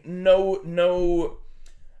interesting. No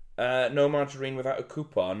margarine without a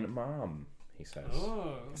coupon, Mom, he says.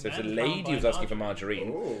 Oh, so it's a lady who's asking for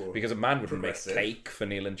margarine because a man wouldn't make Progressive. cake for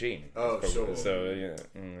Neil and Jean. Oh, sure. So, yeah.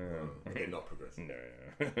 Okay, not progressive.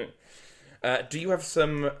 No. Do you have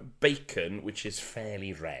some bacon which is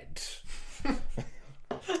fairly red?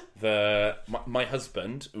 My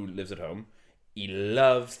husband, who lives at home, he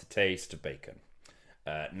loves the taste of bacon.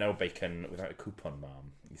 No bacon without a coupon,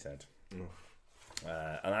 Mom, he said. And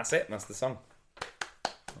that's it. That's the song.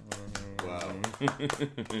 Wow.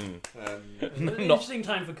 An interesting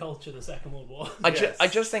time for culture, the Second World War. I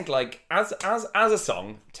just think, like, as a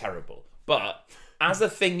song, terrible. But as a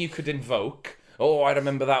thing you could invoke, I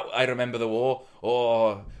remember that, I remember the war,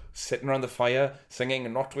 or sitting around the fire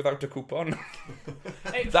singing Not Without a Coupon.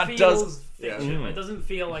 That feels fiction. It doesn't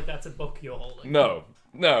feel like that's a book you're holding. No.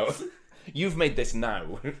 You've made this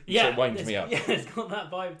now to wind me up. Yeah, it's got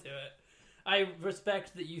that vibe to it. I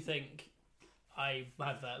respect that you think I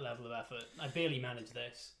have that level of effort. I barely manage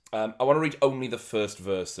this. I want to read only the first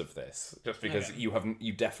verse of this, just because Okay.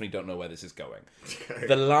 you definitely don't know where this is going. Okay.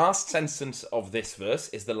 The last sentence of this verse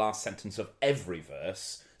is the last sentence of every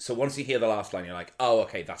verse. So once you hear the last line, you're like, oh,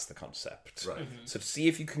 okay, that's the concept. Right. So to see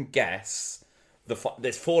if you can guess,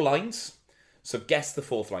 there's 4 lines. So guess the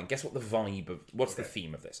 4th line. Guess what what's the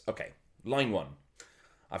theme of this? Okay, line 1.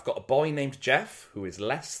 I've got a boy named Jeff who is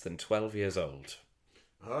less than 12 years old.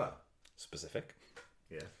 Ah. Specific.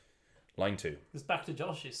 Yeah. Line 2. It's back to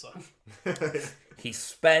Josh's song. He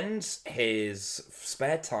spends his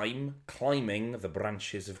spare time climbing the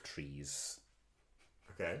branches of trees.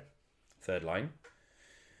 Okay. 3rd line.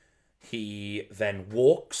 He then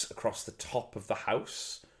walks across the top of the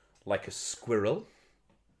house like a squirrel.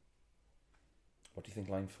 What do you think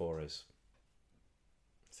line 4 is?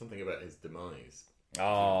 Something about his demise.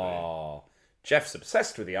 Oh, Jeff's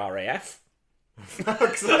obsessed with the RAF.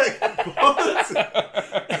 Fuck's sake. What?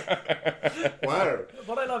 Wow.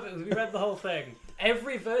 What I love is we read the whole thing.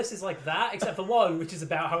 Every verse is like that, except for one, which is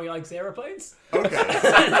about how he likes aeroplanes. Okay.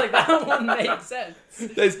 Like, that one makes sense.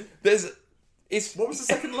 What was the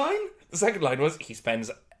second line? The second line was he spends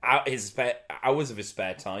hours of his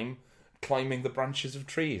spare time climbing the branches of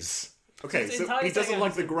trees. Okay, His so entire he doesn't thing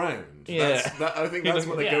like is- the ground. Yeah. I think that's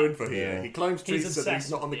what they're Yeah. going for here. Yeah. He climbs trees He's so that he's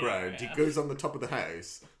obsessed not on the with the ground. area. He goes on the top of the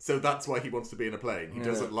house, so that's why he wants to be in a plane. He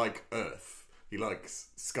doesn't like Earth. He likes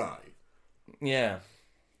sky. Yeah.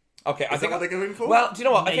 Okay, I Is that think what they're going for? Well, do you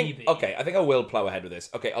know what? Maybe. I think I will plow ahead with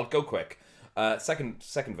this. Okay, I'll go quick. Second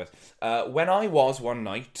verse. When I was one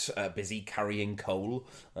night busy carrying coal,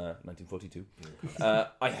 1942,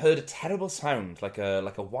 I heard a terrible sound like a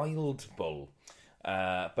wild bull.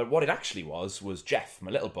 But what it actually was Jeff,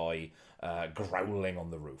 my little boy, growling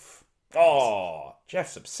on the roof. Oh,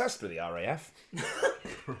 Jeff's obsessed with the RAF.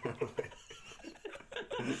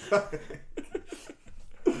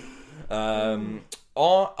 On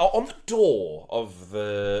the door of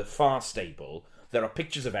the far stable, there are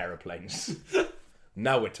pictures of aeroplanes.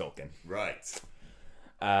 Now we're talking. Right.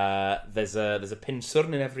 There's a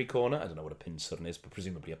pinsern in every corner. I don't know what a pinsern is, but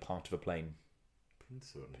presumably a part of a plane.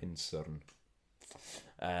 Pinsern.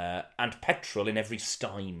 And petrol in every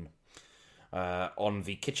stein. On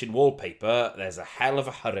the kitchen wallpaper, there's a hell of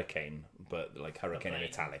a hurricane, but like hurricane in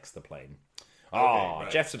italics, the plane. right.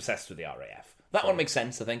 Jeff's obsessed with the RAF. That one makes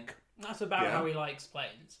sense, I think. That's about Yeah. how he likes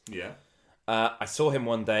planes. Yeah. I saw him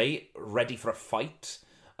one day, ready for a fight,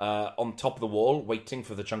 on top of the wall, waiting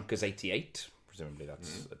for the Junkers 88. Presumably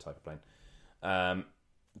that's a type of plane.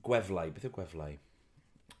 Gweflau, beth yw gweflau?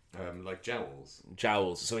 Like jowls.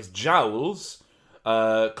 Jowls. So his jowls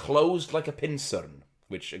closed like a pinsern,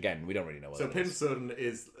 which, again, we don't really know what So that is. pinsern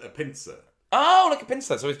is a pincer. Oh, like a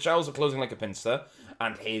pincer. So his jowls are closing like a pincer,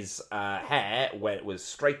 and his hair was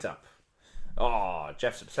straight up. Oh,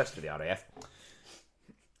 Jeff's obsessed with the RAF.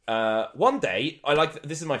 One day,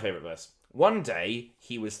 this is my favourite verse. One day,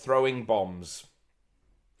 he was throwing bombs.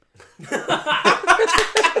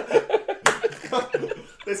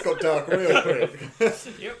 This got dark real quick.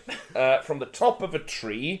 Yep. From the top of a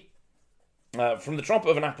tree, from the top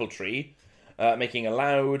of an apple tree, making a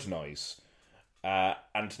loud noise.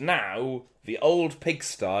 And now, the old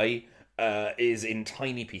pigsty is in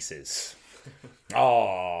tiny pieces.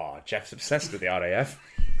 Oh, Jeff's obsessed with the RAF.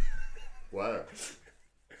 Wow.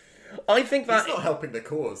 I think that... It's not helping the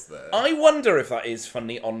cause there. I wonder if that is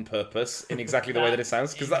funny on purpose in exactly the way that it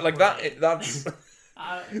sounds. Because that's...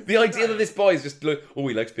 the idea that this boy is just like,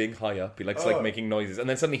 he likes being high up. He likes like making noises. And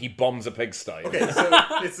then suddenly he bombs a pigsty. Okay, so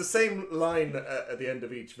it's the same line at the end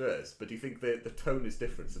of each verse, but do you think the tone is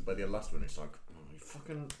different? So by the last one, it's like,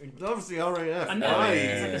 he loves the RAF. I know,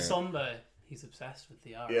 it's like a somber. He's obsessed with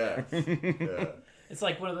the RAF. Yeah. It's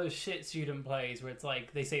like one of those shit student plays where it's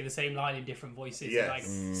like they say the same line in different voices. Yes. Like,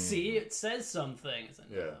 see, it says something. It's like,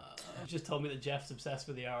 Yeah. You just told me that Jeff's obsessed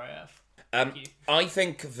with the RAF. I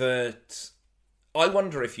think that... I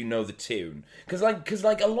wonder if you know the tune. Because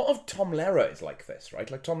a lot of Tom Lehrer is like this, right?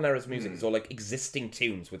 Like, Tom Lehrer's music is all, like, existing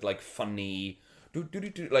tunes with, like, funny...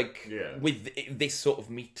 with this sort of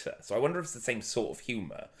meter. So I wonder if it's the same sort of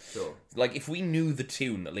humour. Sure. Like, if we knew the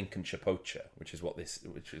tune that Lincolnshire Poacher, which is what it's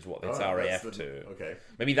RAF to. Okay.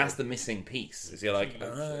 Maybe that's the missing piece. Is you're like,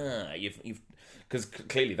 you've because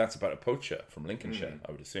clearly that's about a poacher from Lincolnshire,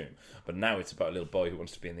 I would assume. But now it's about a little boy who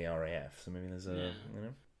wants to be in the RAF. So maybe there's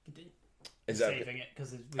Saving it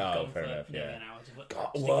because we've gone for enough, nearly an hour to God,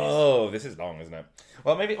 whoa, this is long, isn't it?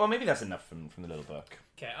 Well, maybe that's enough from the little book.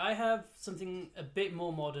 Okay, I have something a bit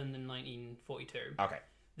more modern than 1942. Okay.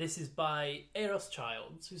 This is by Eros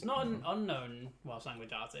Childs, who's not an unknown Welsh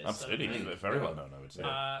language artist. Absolutely, but very well known, I would say.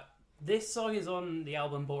 This song is on the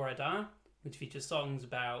album Bore Da, which features songs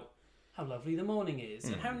about how lovely the morning is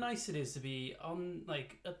and how nice it is to be on,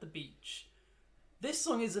 like, at the beach. This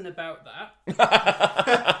song isn't about that.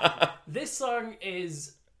 This song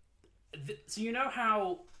is... So you know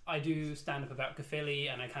how I do stand-up about Caerphilly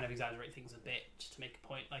and I kind of exaggerate things a bit just to make a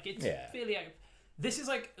point? Like, it's fairly... This is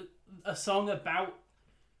like a song about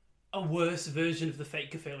a worse version of the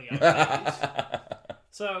fake Caerphilly I made.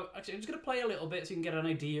 So, actually, I'm just going to play a little bit so you can get an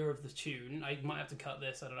idea of the tune. I might have to cut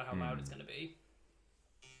this. I don't know how loud it's going to be.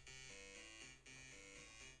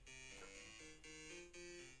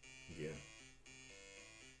 Yeah.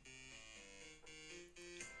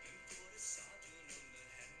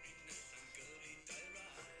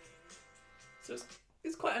 So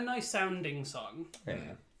it's quite a nice sounding song.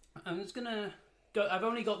 Yeah. I'm just gonna go. I've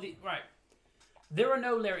only got the right. There are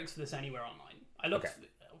no lyrics for this anywhere online. I looked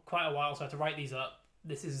quite a while, so I had to write these up.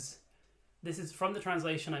 This is from the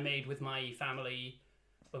translation I made with my family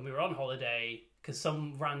when we were on holiday because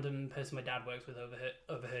some random person my dad works with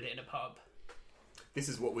overheard it in a pub. This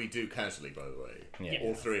is what we do casually, by the way. Yeah.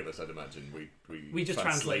 All three of us, I'd imagine. We just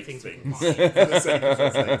translate things. for the sake of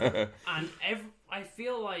translating. And I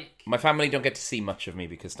feel like My family don't get to see much of me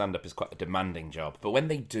because stand-up is quite a demanding job. But when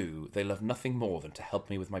they do, they love nothing more than to help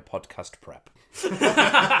me with my podcast prep.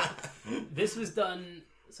 this was done.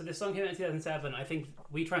 So this song came out in 2007. I think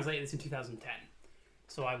we translated this in 2010.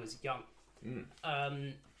 So I was young.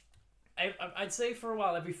 I'd say for a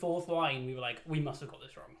while, every fourth line, we were like, we must have got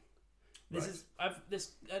this wrong. This is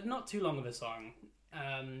not too long of a song.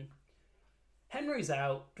 Henry's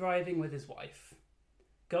out driving with his wife,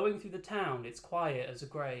 going through the town. It's quiet as a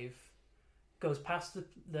grave. Goes past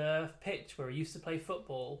the pitch where he used to play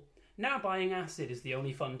football. Now buying acid is the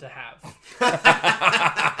only fun to have.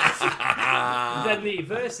 Then the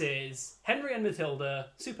verse is Henry and Matilda,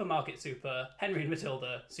 supermarket super. Henry and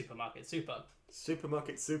Matilda, supermarket super.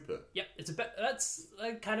 Supermarket super. Yep, that's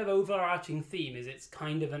a kind of overarching theme. Is it's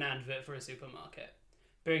kind of an advert for a supermarket.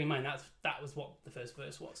 Bearing in mind that was what the first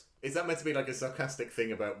verse was. Is that meant to be like a sarcastic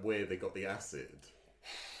thing about where they got the acid?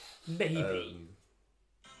 Maybe.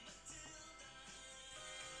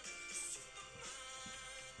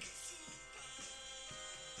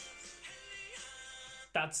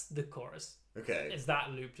 That's the chorus. Okay. Is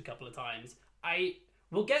that looped a couple of times?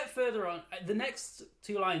 We'll get further on. The next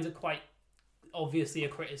two lines are quite obviously a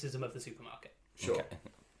criticism of the supermarket. Sure. Okay.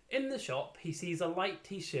 In the shop, he sees a light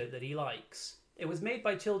t-shirt that he likes. It was made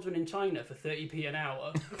by children in China for 30p an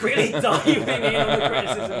hour. Really diving in on the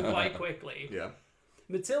criticism quite quickly. Yeah.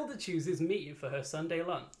 Matilda chooses meat for her Sunday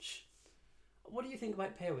lunch. What do you think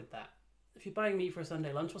might pair with that? If you're buying meat for a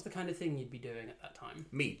Sunday lunch, what's the kind of thing you'd be doing at that time?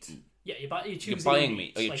 Meat. Yeah, you're choosing buying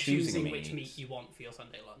meat. Oh, you're like choosing which meat. meat you want for your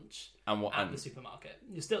Sunday lunch. And what? At the supermarket.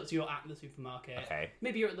 You're at the supermarket. Okay.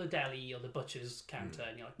 Maybe you're at the deli or the butcher's counter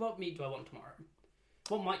and you're like, what meat do I want tomorrow?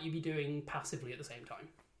 What might you be doing passively at the same time?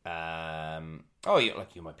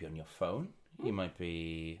 You might be on your phone. You might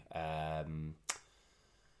be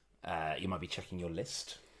checking your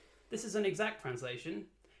list. This is an exact translation.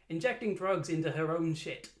 Injecting drugs into her own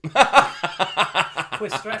shit.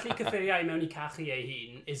 Questretli cyffuriau mewn I cachu ei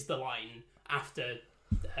hun is the line after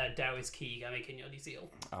Dawes Cig am ei cinio di Sul.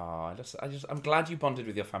 Oh, I'm glad you bonded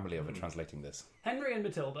with your family over translating this. Henry and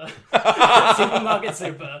Matilda. Supermarket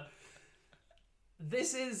super.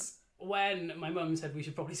 This is when my mum said we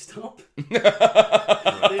should probably stop.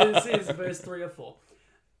 This is verse 3 or 4.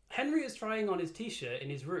 Henry is trying on his t-shirt in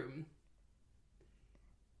his room.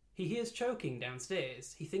 He hears choking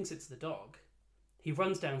downstairs. He thinks it's the dog. He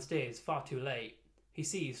runs downstairs, far too late. He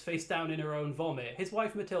sees, face down in her own vomit, his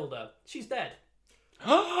wife Matilda. She's dead.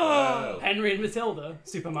 Wow. Henry and Matilda,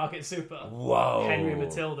 supermarket super. Whoa. Henry and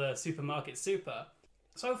Matilda, supermarket super.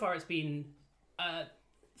 So far it's been a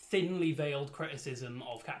thinly veiled criticism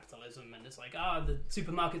of capitalism, and it's like, the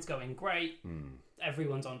supermarket's going great,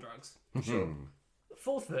 everyone's on drugs. Sure.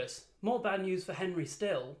 Fourth verse, more bad news for Henry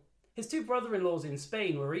still. His 2 brother-in-laws in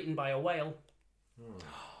Spain were eaten by a whale.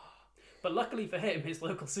 But luckily for him, his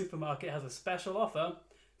local supermarket has a special offer.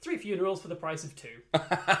 3 funerals for the price of 2.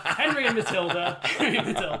 Henry and Matilda. Henry and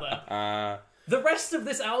Matilda. The rest of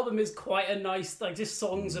this album is quite a nice, just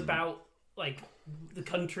songs about, the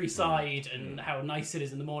countryside and how nice it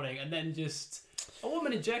is in the morning. And then just a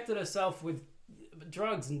woman injected herself with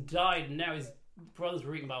drugs and died, and now his brothers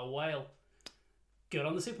were eaten by a whale. Good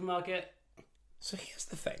on the supermarket. So here's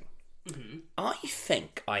the thing. I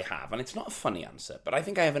think I have, and it's not a funny answer, but I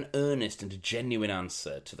think I have an earnest and a genuine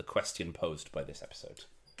answer to the question posed by this episode.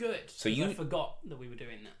 Good. So I forgot that we were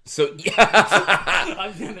doing that. So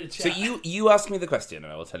I've never chat. So you ask me the question,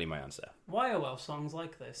 and I will tell you my answer. Why are Welsh songs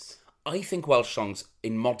like this? I think Welsh songs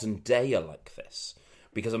in modern day are like this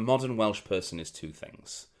because a modern Welsh person is 2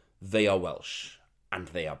 things. They are Welsh and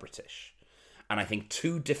they are British. And I think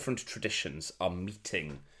 2 different traditions are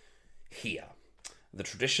meeting here. The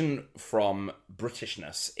tradition from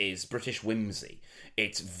Britishness is British whimsy.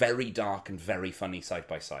 It's very dark and very funny side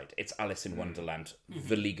by side. It's Alice in Wonderland,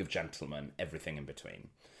 The League of Gentlemen, everything in between.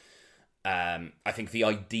 I think the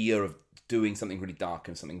idea of doing something really dark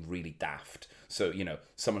and something really daft, so,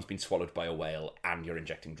 someone's been swallowed by a whale and you're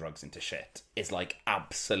injecting drugs into shit, is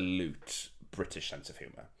absolute British sense of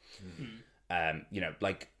humour.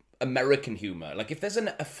 American humour. If there's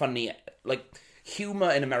a funny... humour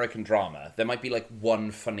in American drama, there might be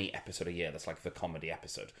 1 funny episode a year that's the comedy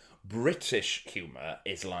episode. British humour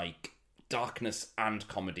is darkness and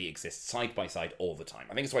comedy exist side by side all the time.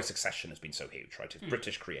 I think it's why Succession has been so huge, right? It's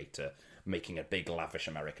British creator making a big lavish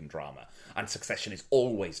American drama, and Succession is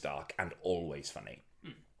always dark and always funny.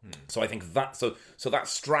 So I think that so that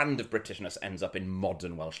strand of Britishness ends up in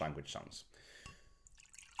modern Welsh language songs.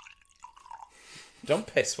 Don't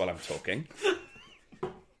piss while I'm talking.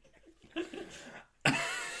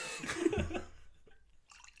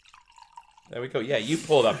 There we go. Yeah, you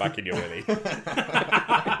pour that back in your willy.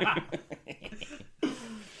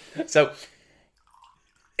 So,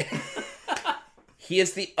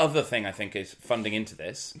 here's the other thing I think is funding into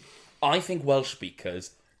this. I think Welsh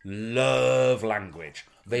speakers love language.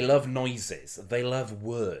 They love noises. They love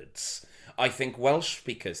words. I think Welsh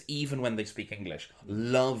speakers, even when they speak English,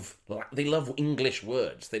 love English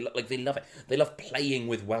words. They love it. They love playing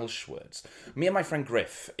with Welsh words. Me and my friend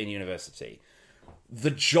Griff in university,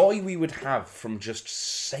 the joy we would have from just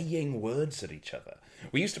saying words at each other.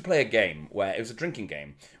 We used to play a game where it was a drinking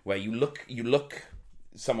game where you look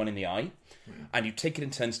someone in the eye and you take it in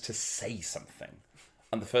turns to say something.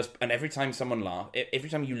 And every time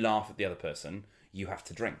you laugh at the other person, you have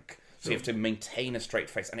to drink. So you have to maintain a straight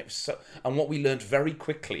face. And what we learned very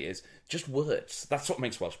quickly is just words. That's what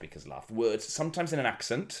makes Welsh speakers laugh. Words, sometimes in an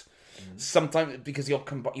accent, sometimes because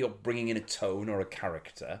you're bringing in a tone or a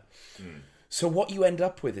character. So what you end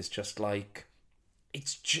up with is just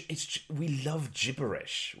we love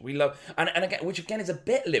gibberish. We love and again, which again is a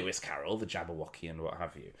bit Lewis Carroll, the Jabberwocky and what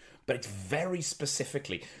have you. But it's very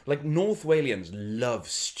specifically North Walians love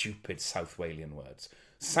stupid South Walian words.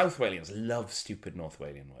 South Walians love stupid North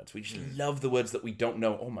Walian words. We just love the words that we don't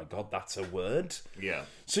know. Oh my God, that's a word. Yeah.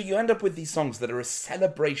 So you end up with these songs that are a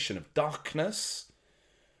celebration of darkness,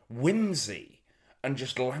 whimsy, and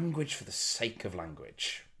just language for the sake of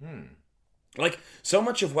language. So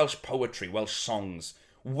much of Welsh poetry, Welsh songs,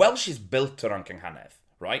 Welsh is built around Cynghanedd,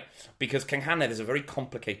 right? Because Cynghanedd is a very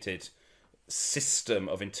complicated system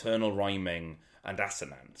of internal rhyming and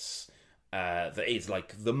assonance that is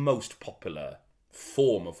the most popular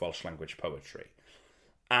form of Welsh language poetry.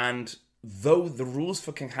 And though the rules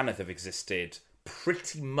for Cynghanedd have existed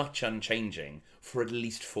pretty much unchanging for at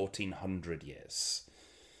least 1400 years.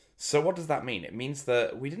 So what does that mean? It means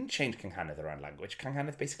that we didn't change Cynghanedd around language.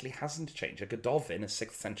 Cynghanedd basically hasn't changed. A Gododdin, a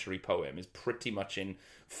 6th century poem, is pretty much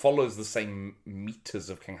follows the same meters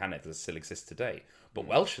of Cynghanedd that still exist today. But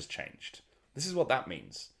Welsh has changed. This is what that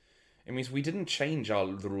means. It means we didn't change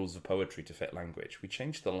the rules of poetry to fit language. We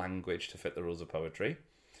changed the language to fit the rules of poetry.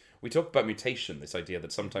 We talk about mutation, this idea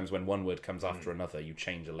that sometimes when one word comes after another, you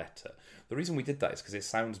change a letter. The reason we did that is because it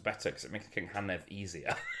sounds better, because it makes King Hanedd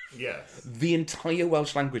easier. Yes. The entire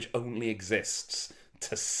Welsh language only exists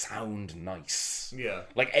to sound nice. Yeah.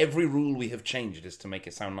 Like, every rule we have changed is to make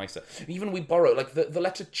it sound nicer. Even we borrow, like, the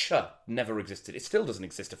letter ch never existed. It still doesn't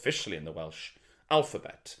exist officially in the Welsh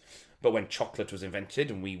alphabet. But when chocolate was invented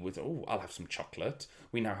and we would, I'll have some chocolate,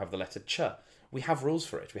 we now have the letter ch. We have rules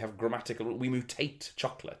for it. We have grammatical. We mutate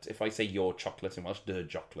chocolate. If I say your chocolate in Welsh, dy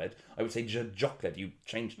chocolate, I would say j chocolate. You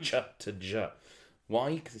change ch to j.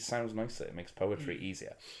 Why? Because it sounds nicer. It makes poetry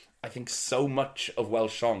easier. I think so much of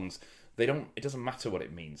Welsh songs, it doesn't matter what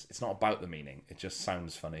it means. It's not about the meaning. It just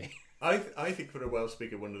sounds funny. I think for a Welsh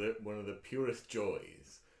speaker, one of the purest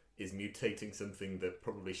joys is mutating something that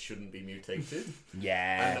probably shouldn't be mutated.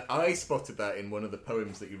 Yeah. And I spotted that in one of the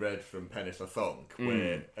poems that you read from Pennill a Thonc,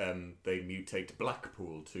 where they mutate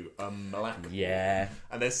Blackpool to Blackpool. Yeah.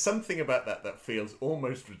 And there's something about that feels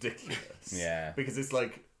almost ridiculous. Yeah. Because it's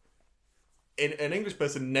like, an English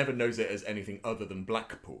person never knows it as anything other than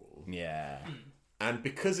Blackpool. Yeah. And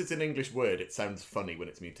because it's an English word, it sounds funny when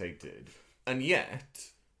it's mutated. And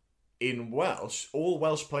yet, in Welsh, all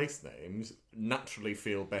Welsh place names naturally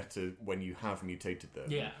feel better when you have mutated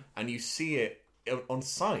them. Yeah. And you see it on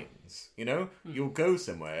signs, you know? You'll go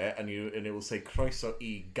somewhere and it will say Croeso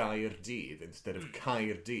I Gaerdydd instead of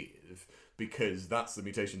Caerdydd, because that's the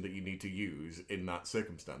mutation that you need to use in that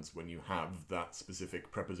circumstance when you have that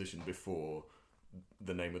specific preposition before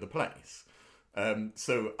the name of the place.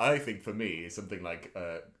 So I think for me, something like,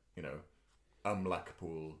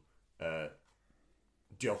 Blackpool,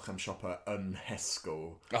 Diolch am siopa yn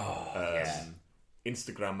Hesco,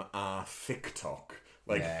 Instagram a TikTok,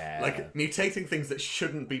 like mutating things that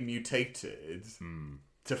shouldn't be mutated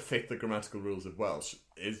to fit the grammatical rules of Welsh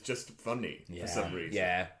is just funny for some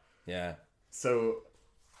reason. Yeah. So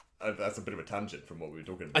that's a bit of a tangent from what we were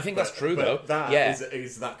talking about. I think that's true, though. That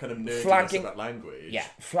is that kind of nerdiness about language. Yeah,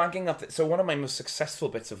 flagging up. So one of my most successful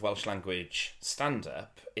bits of Welsh language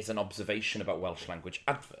stand-up is an observation about Welsh language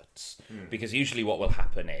adverts. Because usually what will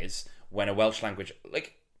happen is when a Welsh language...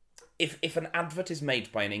 Like, if an advert is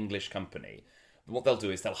made by an English company, what they'll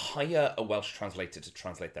do is they'll hire a Welsh translator to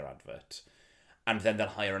translate their advert. And then they'll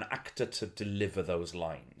hire an actor to deliver those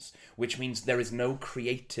lines, which means there is no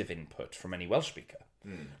creative input from any Welsh speaker.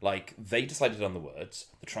 Like, they decided on the words,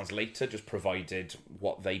 the translator just provided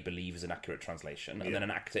what they believe is an accurate translation, and then an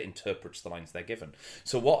actor interprets the lines they're given.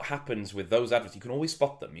 So what happens with those adverts, you can always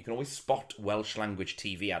spot them. You can always spot Welsh language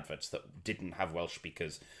TV adverts that didn't have Welsh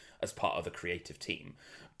speakers as part of the creative team,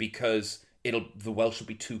 because the Welsh will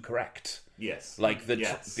be too correct. Yes.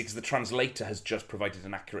 Because the translator has just provided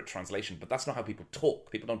an accurate translation, but that's not how people talk.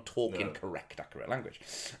 People don't talk in correct, accurate language.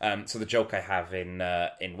 So the joke I have in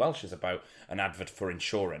Welsh is about an advert for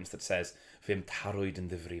insurance that says "Fym tarwyd yn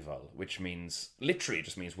ddifrifol," which means literally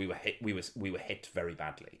just means we were hit very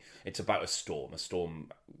badly. It's about a storm. A storm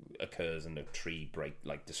occurs and a tree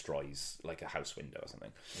destroys like a house window or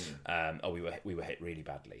something. We were hit really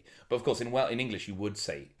badly. But of course, in English, you would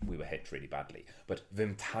say we were hit really badly. But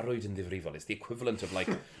 "Fym tarwyd yn ddifrifol" is the equivalent of like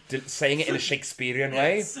saying it in a Shakespearean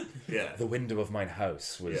way. Yeah. The window of mine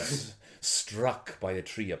house was struck by a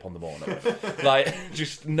tree upon the morning. Like,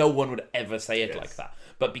 just no one would ever say it like that.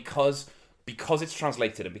 But because it's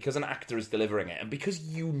translated and because an actor is delivering it and because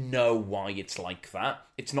you know why it's like that,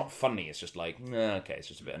 it's not funny. It's just like, okay, it's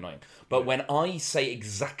just a bit annoying. But when I say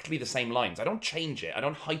exactly the same lines, I don't change it. I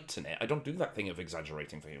don't heighten it. I don't do that thing of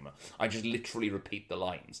exaggerating for humour. I just literally repeat the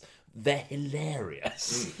lines. They're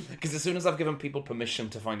hilarious. Because as soon as I've given people permission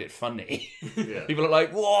to find it funny, people are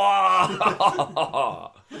like,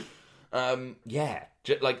 whoa!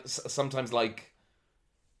 Sometimes like,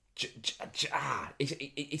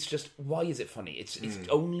 it's just, why is it funny? It's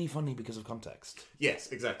only funny because of context. Yes,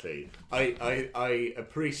 exactly. I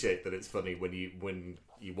appreciate that it's funny when you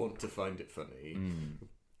want to find it funny.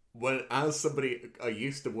 When, as somebody, I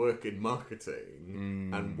used to work in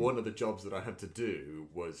marketing, and one of the jobs that I had to do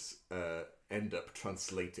was end up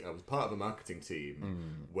translating. I was part of a marketing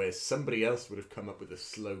team where somebody else would have come up with a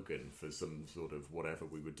slogan for some sort of whatever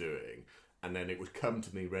we were doing, and then it would come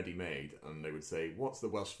to me ready-made, and they would say, "What's the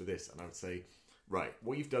Welsh for this?" And I would say, "Right,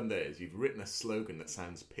 what you've done there is you've written a slogan that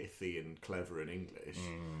sounds pithy and clever in English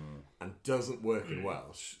and doesn't work in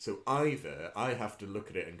Welsh. So either I have to look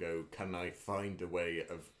at it and go, can I find a way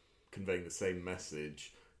of conveying the same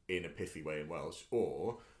message in a pithy way in Welsh,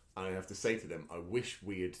 or I have to say to them, I wish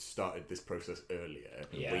we had started this process earlier,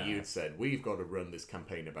 where you'd said, we've got to run this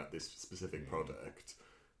campaign about this specific product.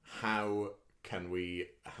 How can we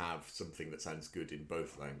have something that sounds good in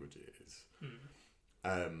both languages?"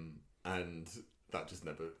 And that just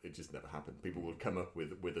never happened. People would come up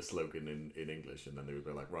with a slogan in English, and then they would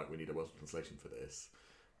be like, right, we need a Welsh translation for this.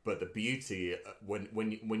 But the beauty,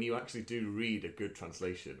 when you actually do read a good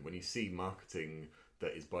translation, when you see marketing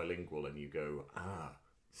that is bilingual, and you go,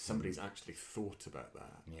 somebody's actually thought about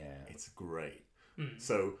that. Yeah, it's great.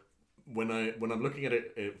 So when I'm looking at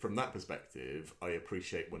it from that perspective, I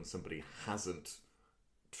appreciate when somebody hasn't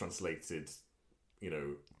translated,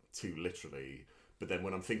 too literally. But then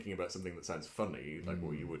when I'm thinking about something that sounds funny, like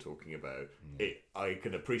what you were talking about, I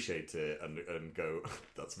can appreciate it and go,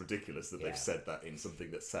 that's ridiculous that they've said that in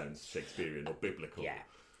something that sounds Shakespearean or biblical. Yeah,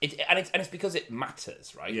 it's because it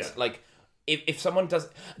matters, right? Yeah. Like, if someone does...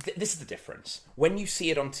 this is the difference. When you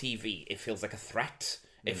see it on TV, it feels like a threat.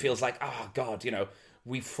 It feels like, oh, God,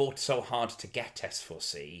 we fought so hard to get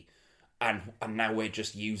S4C, and now we're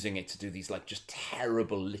just using it to do these, like, just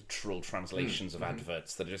terrible literal translations of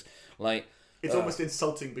adverts that are just, like... It's almost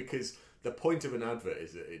insulting because the point of an advert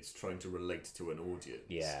is that it's trying to relate to an audience.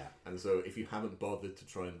 Yeah. And so if you haven't bothered to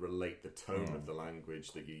try and relate the tone of the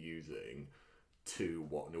language that you're using to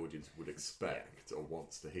what an audience would expect or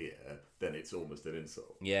wants to hear, then it's almost an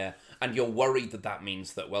insult. Yeah. And you're worried that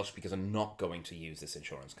means that Welsh speakers are not going to use this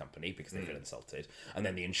insurance company because they feel insulted. And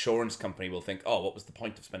then the insurance company will think, oh, what was the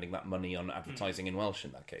point of spending that money on advertising in Welsh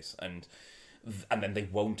in that case? And then they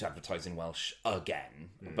won't advertise in Welsh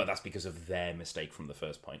again, but that's because of their mistake from the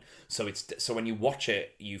first point. So when you watch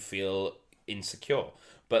it, you feel insecure.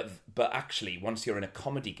 But actually, once you're in a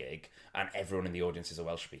comedy gig and everyone in the audience is a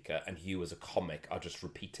Welsh speaker and you as a comic are just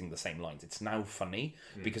repeating the same lines, it's now funny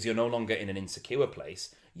because you're no longer in an insecure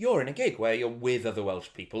place. You're in a gig where you're with other Welsh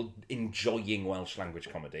people enjoying Welsh language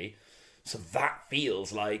comedy. So that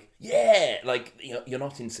feels like, you're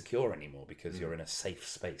not insecure anymore because you're in a safe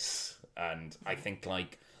space. And I think,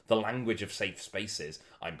 like, the language of safe spaces,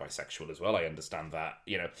 I'm bisexual as well, I understand that,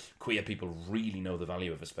 queer people really know the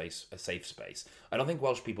value of a safe space. I don't think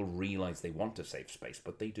Welsh people realise they want a safe space,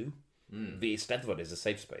 but they do. The Eisteddfod is a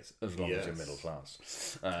safe space, as long as you're middle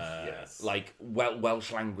class. Like,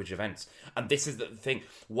 Welsh language events. And this is the thing,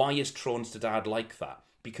 why is Trawns to Dad like that?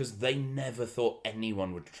 Because they never thought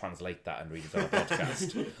anyone would translate that and read it on a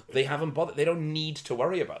podcast. They haven't bothered. They don't need to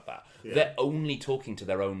worry about that. Yeah. They're only talking to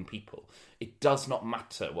their own people. It does not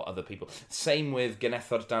matter what other people... Same with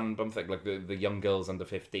Genethod Dan Bumtheg, like the young girls under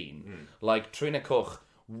 15. Like, Trina Koch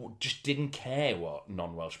just didn't care what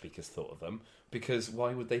non-Welsh speakers thought of them, because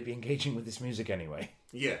why would they be engaging with this music anyway?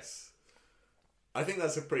 Yes. I think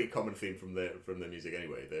that's a pretty common theme from their music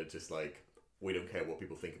anyway. They're just like... We don't care what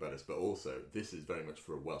people think about us, but also this is very much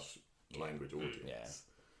for a Welsh language audience.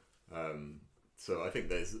 Yeah. So I think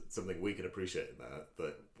there's something we can appreciate in that.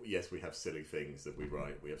 But yes, we have silly things that we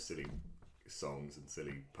write. We have silly songs and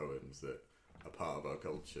silly poems that are part of our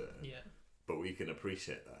culture. Yeah. But we can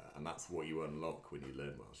appreciate that, and that's what you unlock when you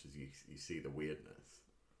learn Welsh. Is you see the weirdness.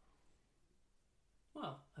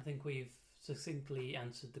 Well, I think we've succinctly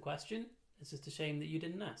answered the question. It's just a shame that you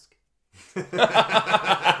didn't ask.